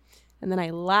spinal. And then I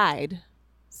lied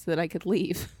so that I could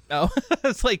leave. Oh,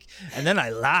 it's like, and then I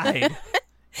lied,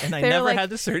 and I never had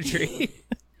the surgery.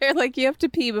 They're like, you have to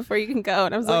pee before you can go,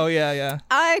 and I was like, oh yeah,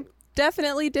 I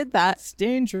definitely did that. It's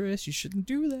dangerous. You shouldn't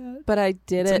do that. But I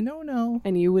did It's it. No.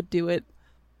 And you would do it.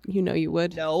 You know you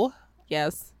would. No.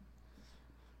 Yes.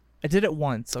 I did it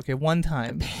once. Okay, one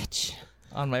time. Bitch.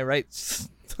 On my right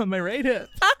hip.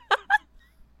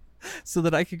 So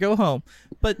that I could go home.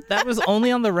 But that was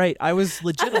only on the right. I was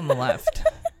legit on the left.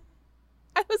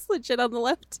 I was legit on the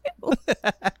left too.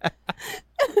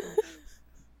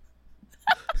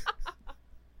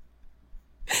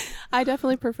 I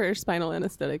definitely prefer spinal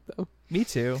anesthetic though. Me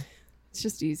too. It's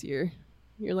just easier.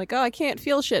 You're like, oh, I can't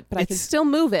feel shit, but I can still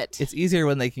move it. It's easier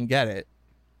when they can get it.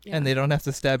 Yeah. And they don't have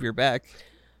to stab your back.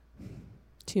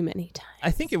 Too many times.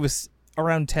 I think it was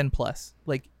around 10 plus.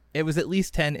 Like, it was at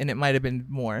least 10, and it might have been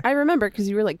more. I remember because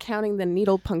you were like counting the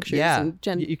needle punctures, and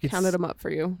Jen you counted them up for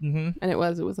you. Mm-hmm. And it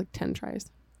was like 10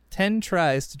 tries. 10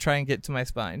 tries to try and get to my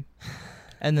spine.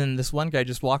 And then this one guy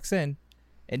just walks in,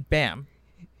 and bam.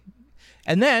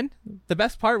 And then the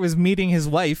best part was meeting his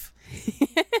wife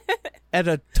at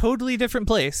a totally different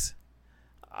place.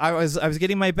 I was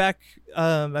getting my back.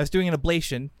 I was doing an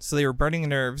ablation, so they were burning the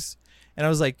nerves, and I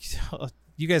was like, oh,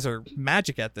 "You guys are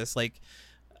magic at this!" Like,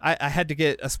 I had to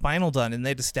get a spinal done, and they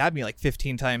had to stab me like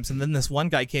 15 times. And then this one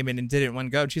guy came in and did it in one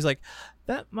go. And she's like,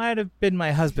 "That might have been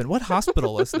my husband. What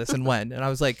hospital was this, and when?" And I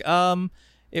was like,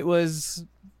 it was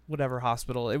whatever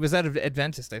hospital. It was at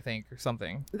Adventist, I think, or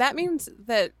something." That means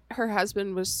that her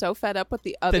husband was so fed up with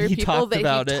the other he people talked that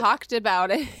about he it. talked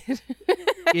about it.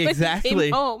 Exactly. When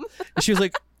he came home. And she was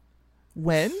like,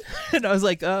 "When?" And I was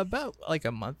like, "About like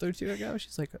a month or two ago."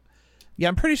 She's like, "Yeah,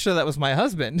 I'm pretty sure that was my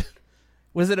husband."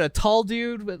 Was it a tall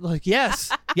dude? But like,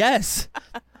 yes.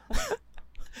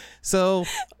 So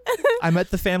I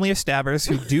met the family of stabbers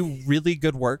who do really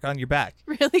good work on your back.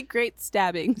 Really great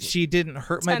stabbing. She didn't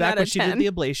hurt my back when she did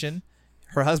the ablation.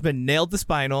 Her husband nailed the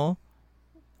spinal.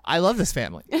 I love this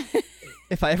family.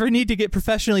 If I ever need to get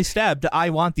professionally stabbed,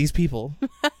 I want these people.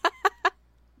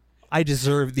 I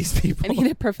deserve these people. I need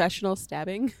a professional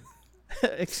stabbing.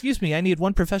 Excuse me, I need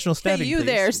one professional stabbing, Hey, you please.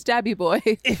 there, stabby boy.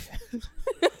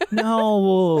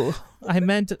 No, I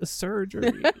meant a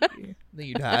surgery. Then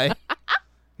you die.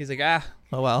 He's like,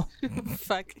 oh well.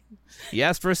 Fuck. He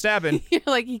asked for a stabbing. You're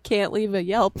like, he can't leave a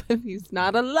Yelp if he's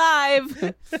not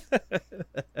alive.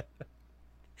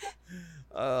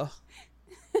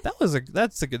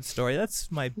 That's a good story. That's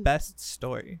my best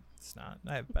story. It's not.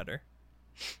 I have better.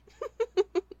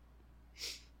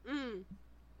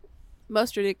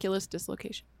 Most ridiculous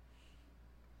dislocation.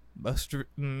 Most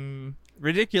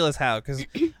ridiculous how? Because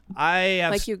I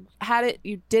have like you had it,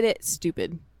 you did it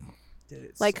stupid.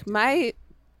 Like my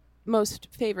most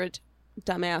favorite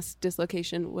dumbass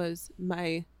dislocation was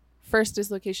my first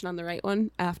dislocation on the right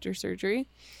one after surgery.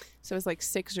 So it was like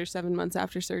 6 or 7 months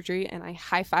after surgery, and I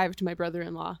high-fived my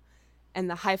brother-in-law, and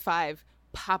the high five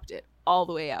popped it all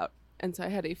the way out. And so I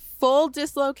had a full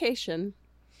dislocation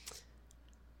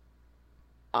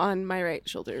on my right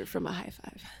shoulder from a high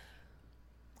five.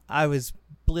 I was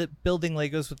building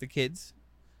Legos with the kids.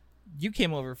 You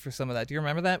came over for some of that. Do you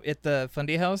remember that at the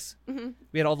Fundy house? Mm-hmm.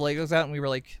 We had all the Legos out, and we were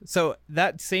like, so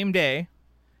that same day,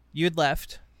 you had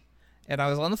left, and I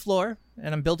was on the floor,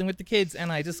 and I'm building with the kids,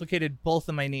 and I dislocated both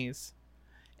of my knees,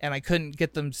 and I couldn't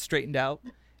get them straightened out.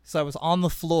 So I was on the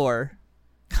floor,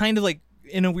 kind of like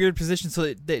in a weird position,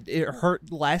 so that it hurt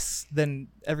less than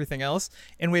everything else,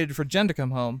 and waited for Jen to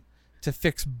come home to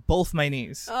fix both my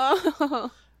knees.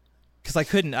 Oh. Because I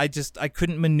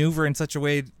couldn't maneuver in such a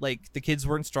way, like the kids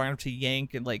weren't strong enough to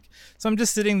yank, and like, so I'm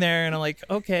just sitting there and I'm like,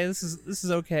 okay, this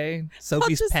is okay.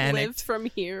 Sophie's I'll just panicked. live from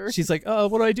here. She's like, oh,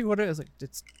 what do I do? I was like,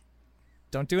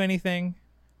 don't do anything.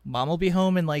 Mom will be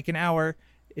home in like an hour.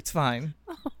 It's fine.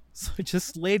 Oh. So I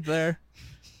just laid there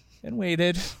and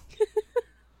waited.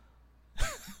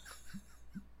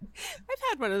 I've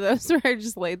had one of those where I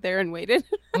just laid there and waited.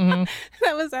 Mm-hmm.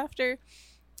 That was after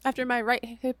my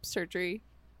right hip surgery.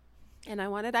 And I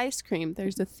wanted ice cream.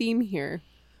 There's a theme here.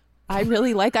 I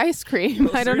really like ice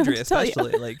cream. I don't know what to tell you.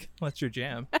 Like, what's your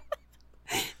jam?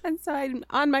 And so I'm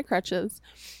on my crutches,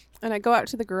 and I go out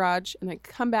to the garage, and I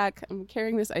come back. I'm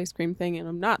carrying this ice cream thing, and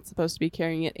I'm not supposed to be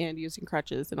carrying it and using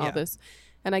crutches and all this.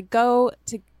 And I go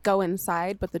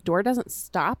inside, but the door doesn't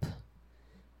stop.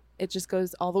 It just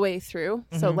goes all the way through.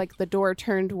 Mm-hmm. So like the door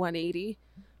turned 180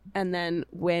 and then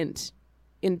went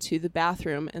into the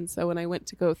bathroom. And so when I went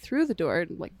to go through the door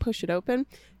and like push it open,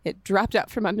 it dropped out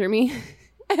from under me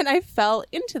and I fell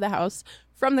into the house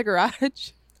from the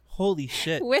garage. Holy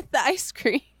shit. With the ice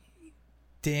cream.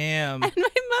 Damn. And my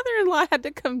mother-in-law had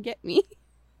to come get me.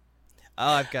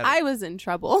 I've got it. I was in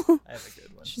trouble. I have a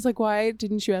good one. She's like, why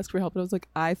didn't you ask for help? And I was like,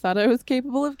 I thought I was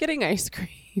capable of getting ice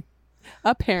cream.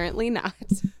 Apparently not.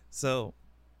 So,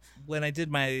 when I did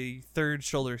my third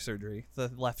shoulder surgery,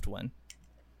 the left one,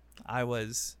 I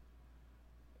was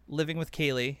living with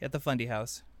Kaylee at the Fundy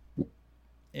house.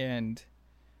 And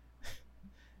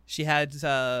she had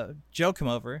Joe come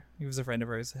over. He was a friend of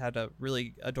hers. Had a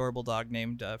really adorable dog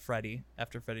named Freddie,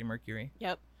 after Freddie Mercury.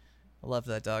 Yep. I love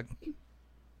that dog.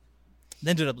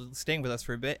 Then ended up staying with us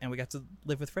for a bit, and we got to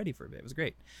live with Freddie for a bit. It was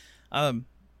great.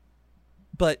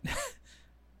 But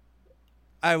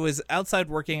I was outside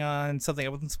working on something I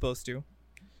wasn't supposed to,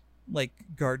 like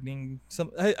gardening.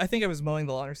 I think I was mowing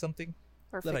the lawn or something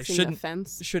Or that I fixing the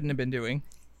fence. shouldn't have been doing,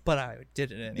 but I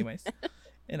did it anyways.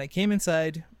 And I came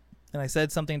inside, and I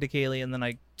said something to Kaylee, and then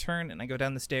I turn and I go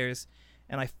down the stairs,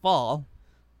 and I fall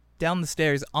down the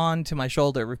stairs onto my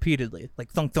shoulder repeatedly,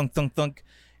 like thunk, thunk, thunk, thunk,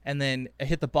 and then I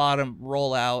hit the bottom,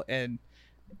 roll out, and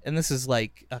this is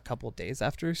like a couple days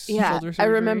after shoulder surgery. I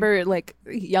remember like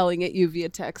yelling at you via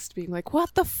text, being like,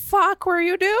 "What the fuck were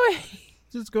you doing?"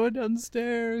 Just going down the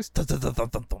stairs. Thunk, thunk, thunk,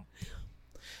 thunk, thunk.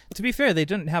 To be fair, they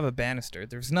didn't have a banister.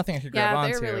 There was nothing I could grab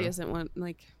onto. Yeah, there really isn't one.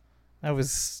 Like, that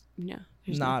was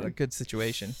there's not nothing. a good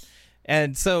situation.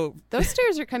 And so Those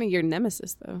stairs are kind of your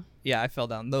nemesis, though. yeah, I fell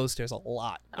down those stairs a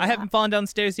lot. I haven't fallen down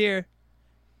stairs here,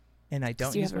 and I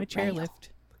don't you use have a my chairlift. rail.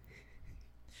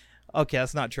 Okay,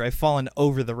 that's not true. I've fallen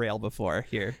over the rail before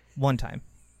here. One time.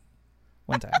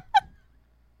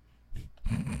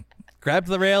 Grabbed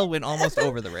the rail, went almost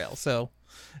over the rail. So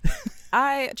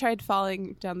I tried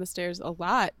falling down the stairs a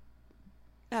lot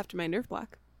after my nerve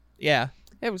block. yeah.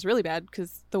 It was really bad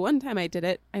because the one time I did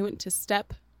it, I went to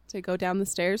step to go down the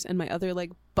stairs and my other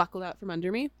leg buckled out from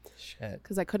under me Shit.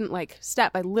 because I couldn't like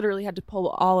step. I literally had to pull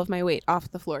all of my weight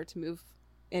off the floor to move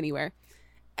anywhere.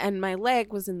 And my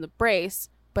leg was in the brace,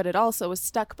 but it also was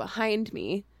stuck behind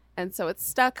me. And so it's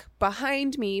stuck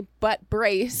behind me, but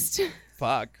braced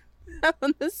Fuck.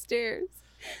 on the stairs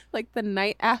like the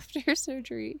night after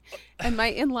surgery. And my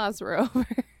in-laws were over.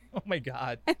 Oh my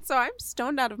god. And so I'm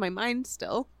stoned out of my mind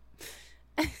still.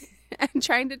 And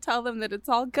trying to tell them that it's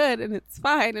all good and it's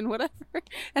fine and whatever.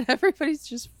 And everybody's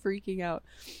just freaking out.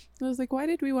 I was like, why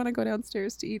did we want to go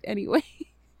downstairs to eat anyway?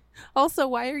 Also,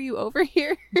 why are you over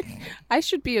here? I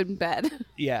should be in bed.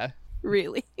 Yeah.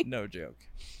 Really. No joke.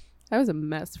 I was a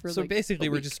mess for So like basically, a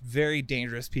we're week. just very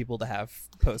dangerous people to have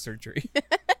post-surgery.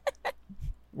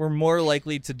 We're more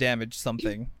likely to damage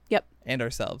something. Yep. And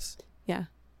ourselves. Yeah.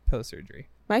 Post-surgery.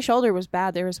 My shoulder was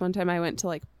bad. There was one time I went to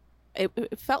like,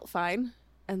 it felt fine.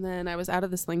 And then I was out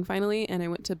of the sling finally. And I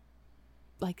went to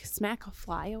like smack a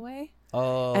fly away.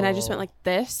 Oh. And I just went like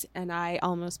this. And I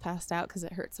almost passed out because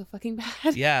it hurt so fucking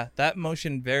bad. Yeah, that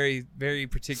motion very, very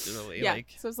particularly. Yeah.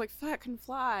 Like, So I was like, fuck, can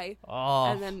fly. oh,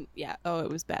 And then,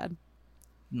 it was bad.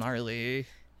 gnarly.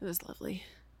 It was lovely.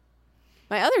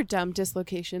 My other dumb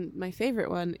dislocation, my favorite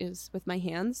one, is with my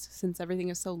hands, since everything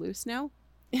is so loose now.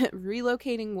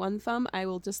 Relocating one thumb, I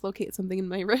will dislocate something in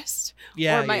my wrist.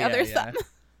 Yeah, or my other thumb.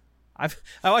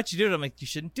 I watch you do it. I'm like, you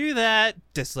shouldn't do that.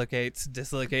 Dislocates.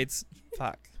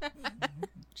 Fuck.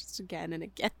 Just again and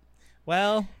again.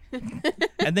 Well,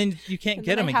 and then you can't And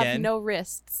get then them I have again. no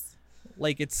wrists.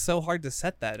 Like, it's so hard to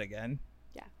set that again.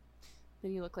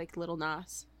 Then you look like Little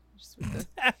Nas. Just with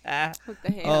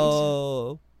the hand.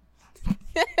 Oh.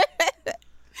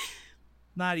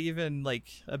 Not even like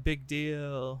a big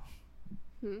deal.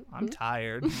 I'm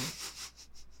tired.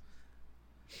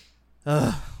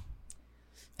 Ugh.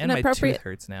 And my Inappropriate- tooth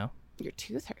hurts now. Your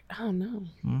tooth hurt. Oh, no.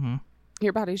 Mm-hmm.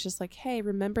 Your body's just like, hey,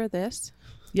 remember this?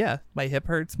 Yeah, my hip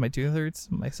hurts, my tooth hurts,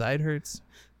 my side hurts.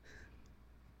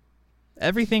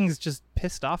 Everything's just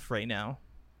pissed off right now.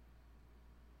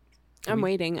 I'm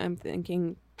waiting. I'm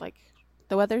thinking, like,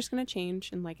 the weather's going to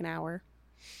change in, like, an hour.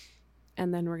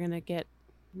 And then we're going to get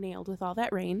nailed with all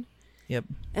that rain. Yep.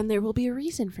 And there will be a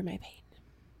reason for my pain.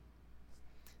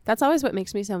 That's always what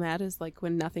makes me so mad is, like,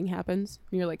 when nothing happens.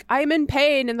 You're like, I'm in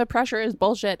pain and the pressure is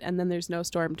bullshit. And then there's no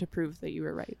storm to prove that you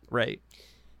were right. Right.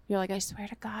 You're like, I swear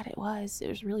to God, it was. It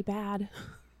was really bad.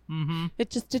 Mm-hmm. It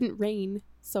just didn't rain.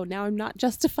 So now I'm not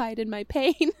justified in my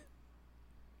pain.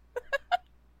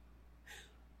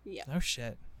 Yeah. Oh,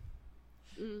 shit.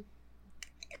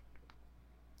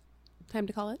 Time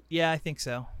to call it? Yeah, I think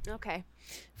so. Okay.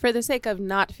 For the sake of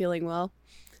not feeling well,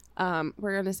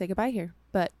 we're going to say goodbye here.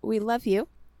 But we love you.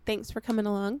 Thanks for coming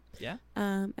along. Yeah.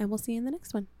 And we'll see you in the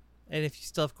next one. And if you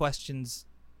still have questions,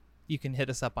 you can hit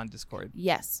us up on Discord.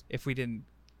 Yes. If we didn't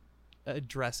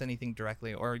address anything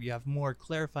directly, or you have more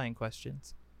clarifying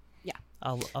questions. Yeah.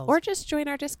 I'll Or just join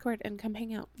our Discord and come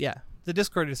hang out. yeah, the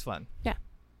Discord is fun. Yeah.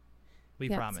 We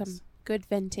Yeah, promise. some good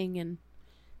venting and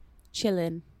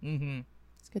chillin'. Mm-hmm.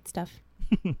 It's good stuff.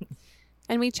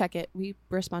 And we check it. We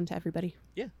respond to everybody.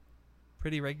 Yeah.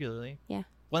 Pretty regularly. Yeah.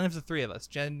 One of the three of us,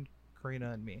 Jen,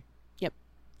 Karina, and me. Yep.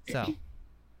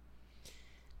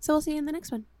 So we'll see you in the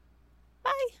next one.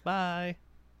 Bye. Bye.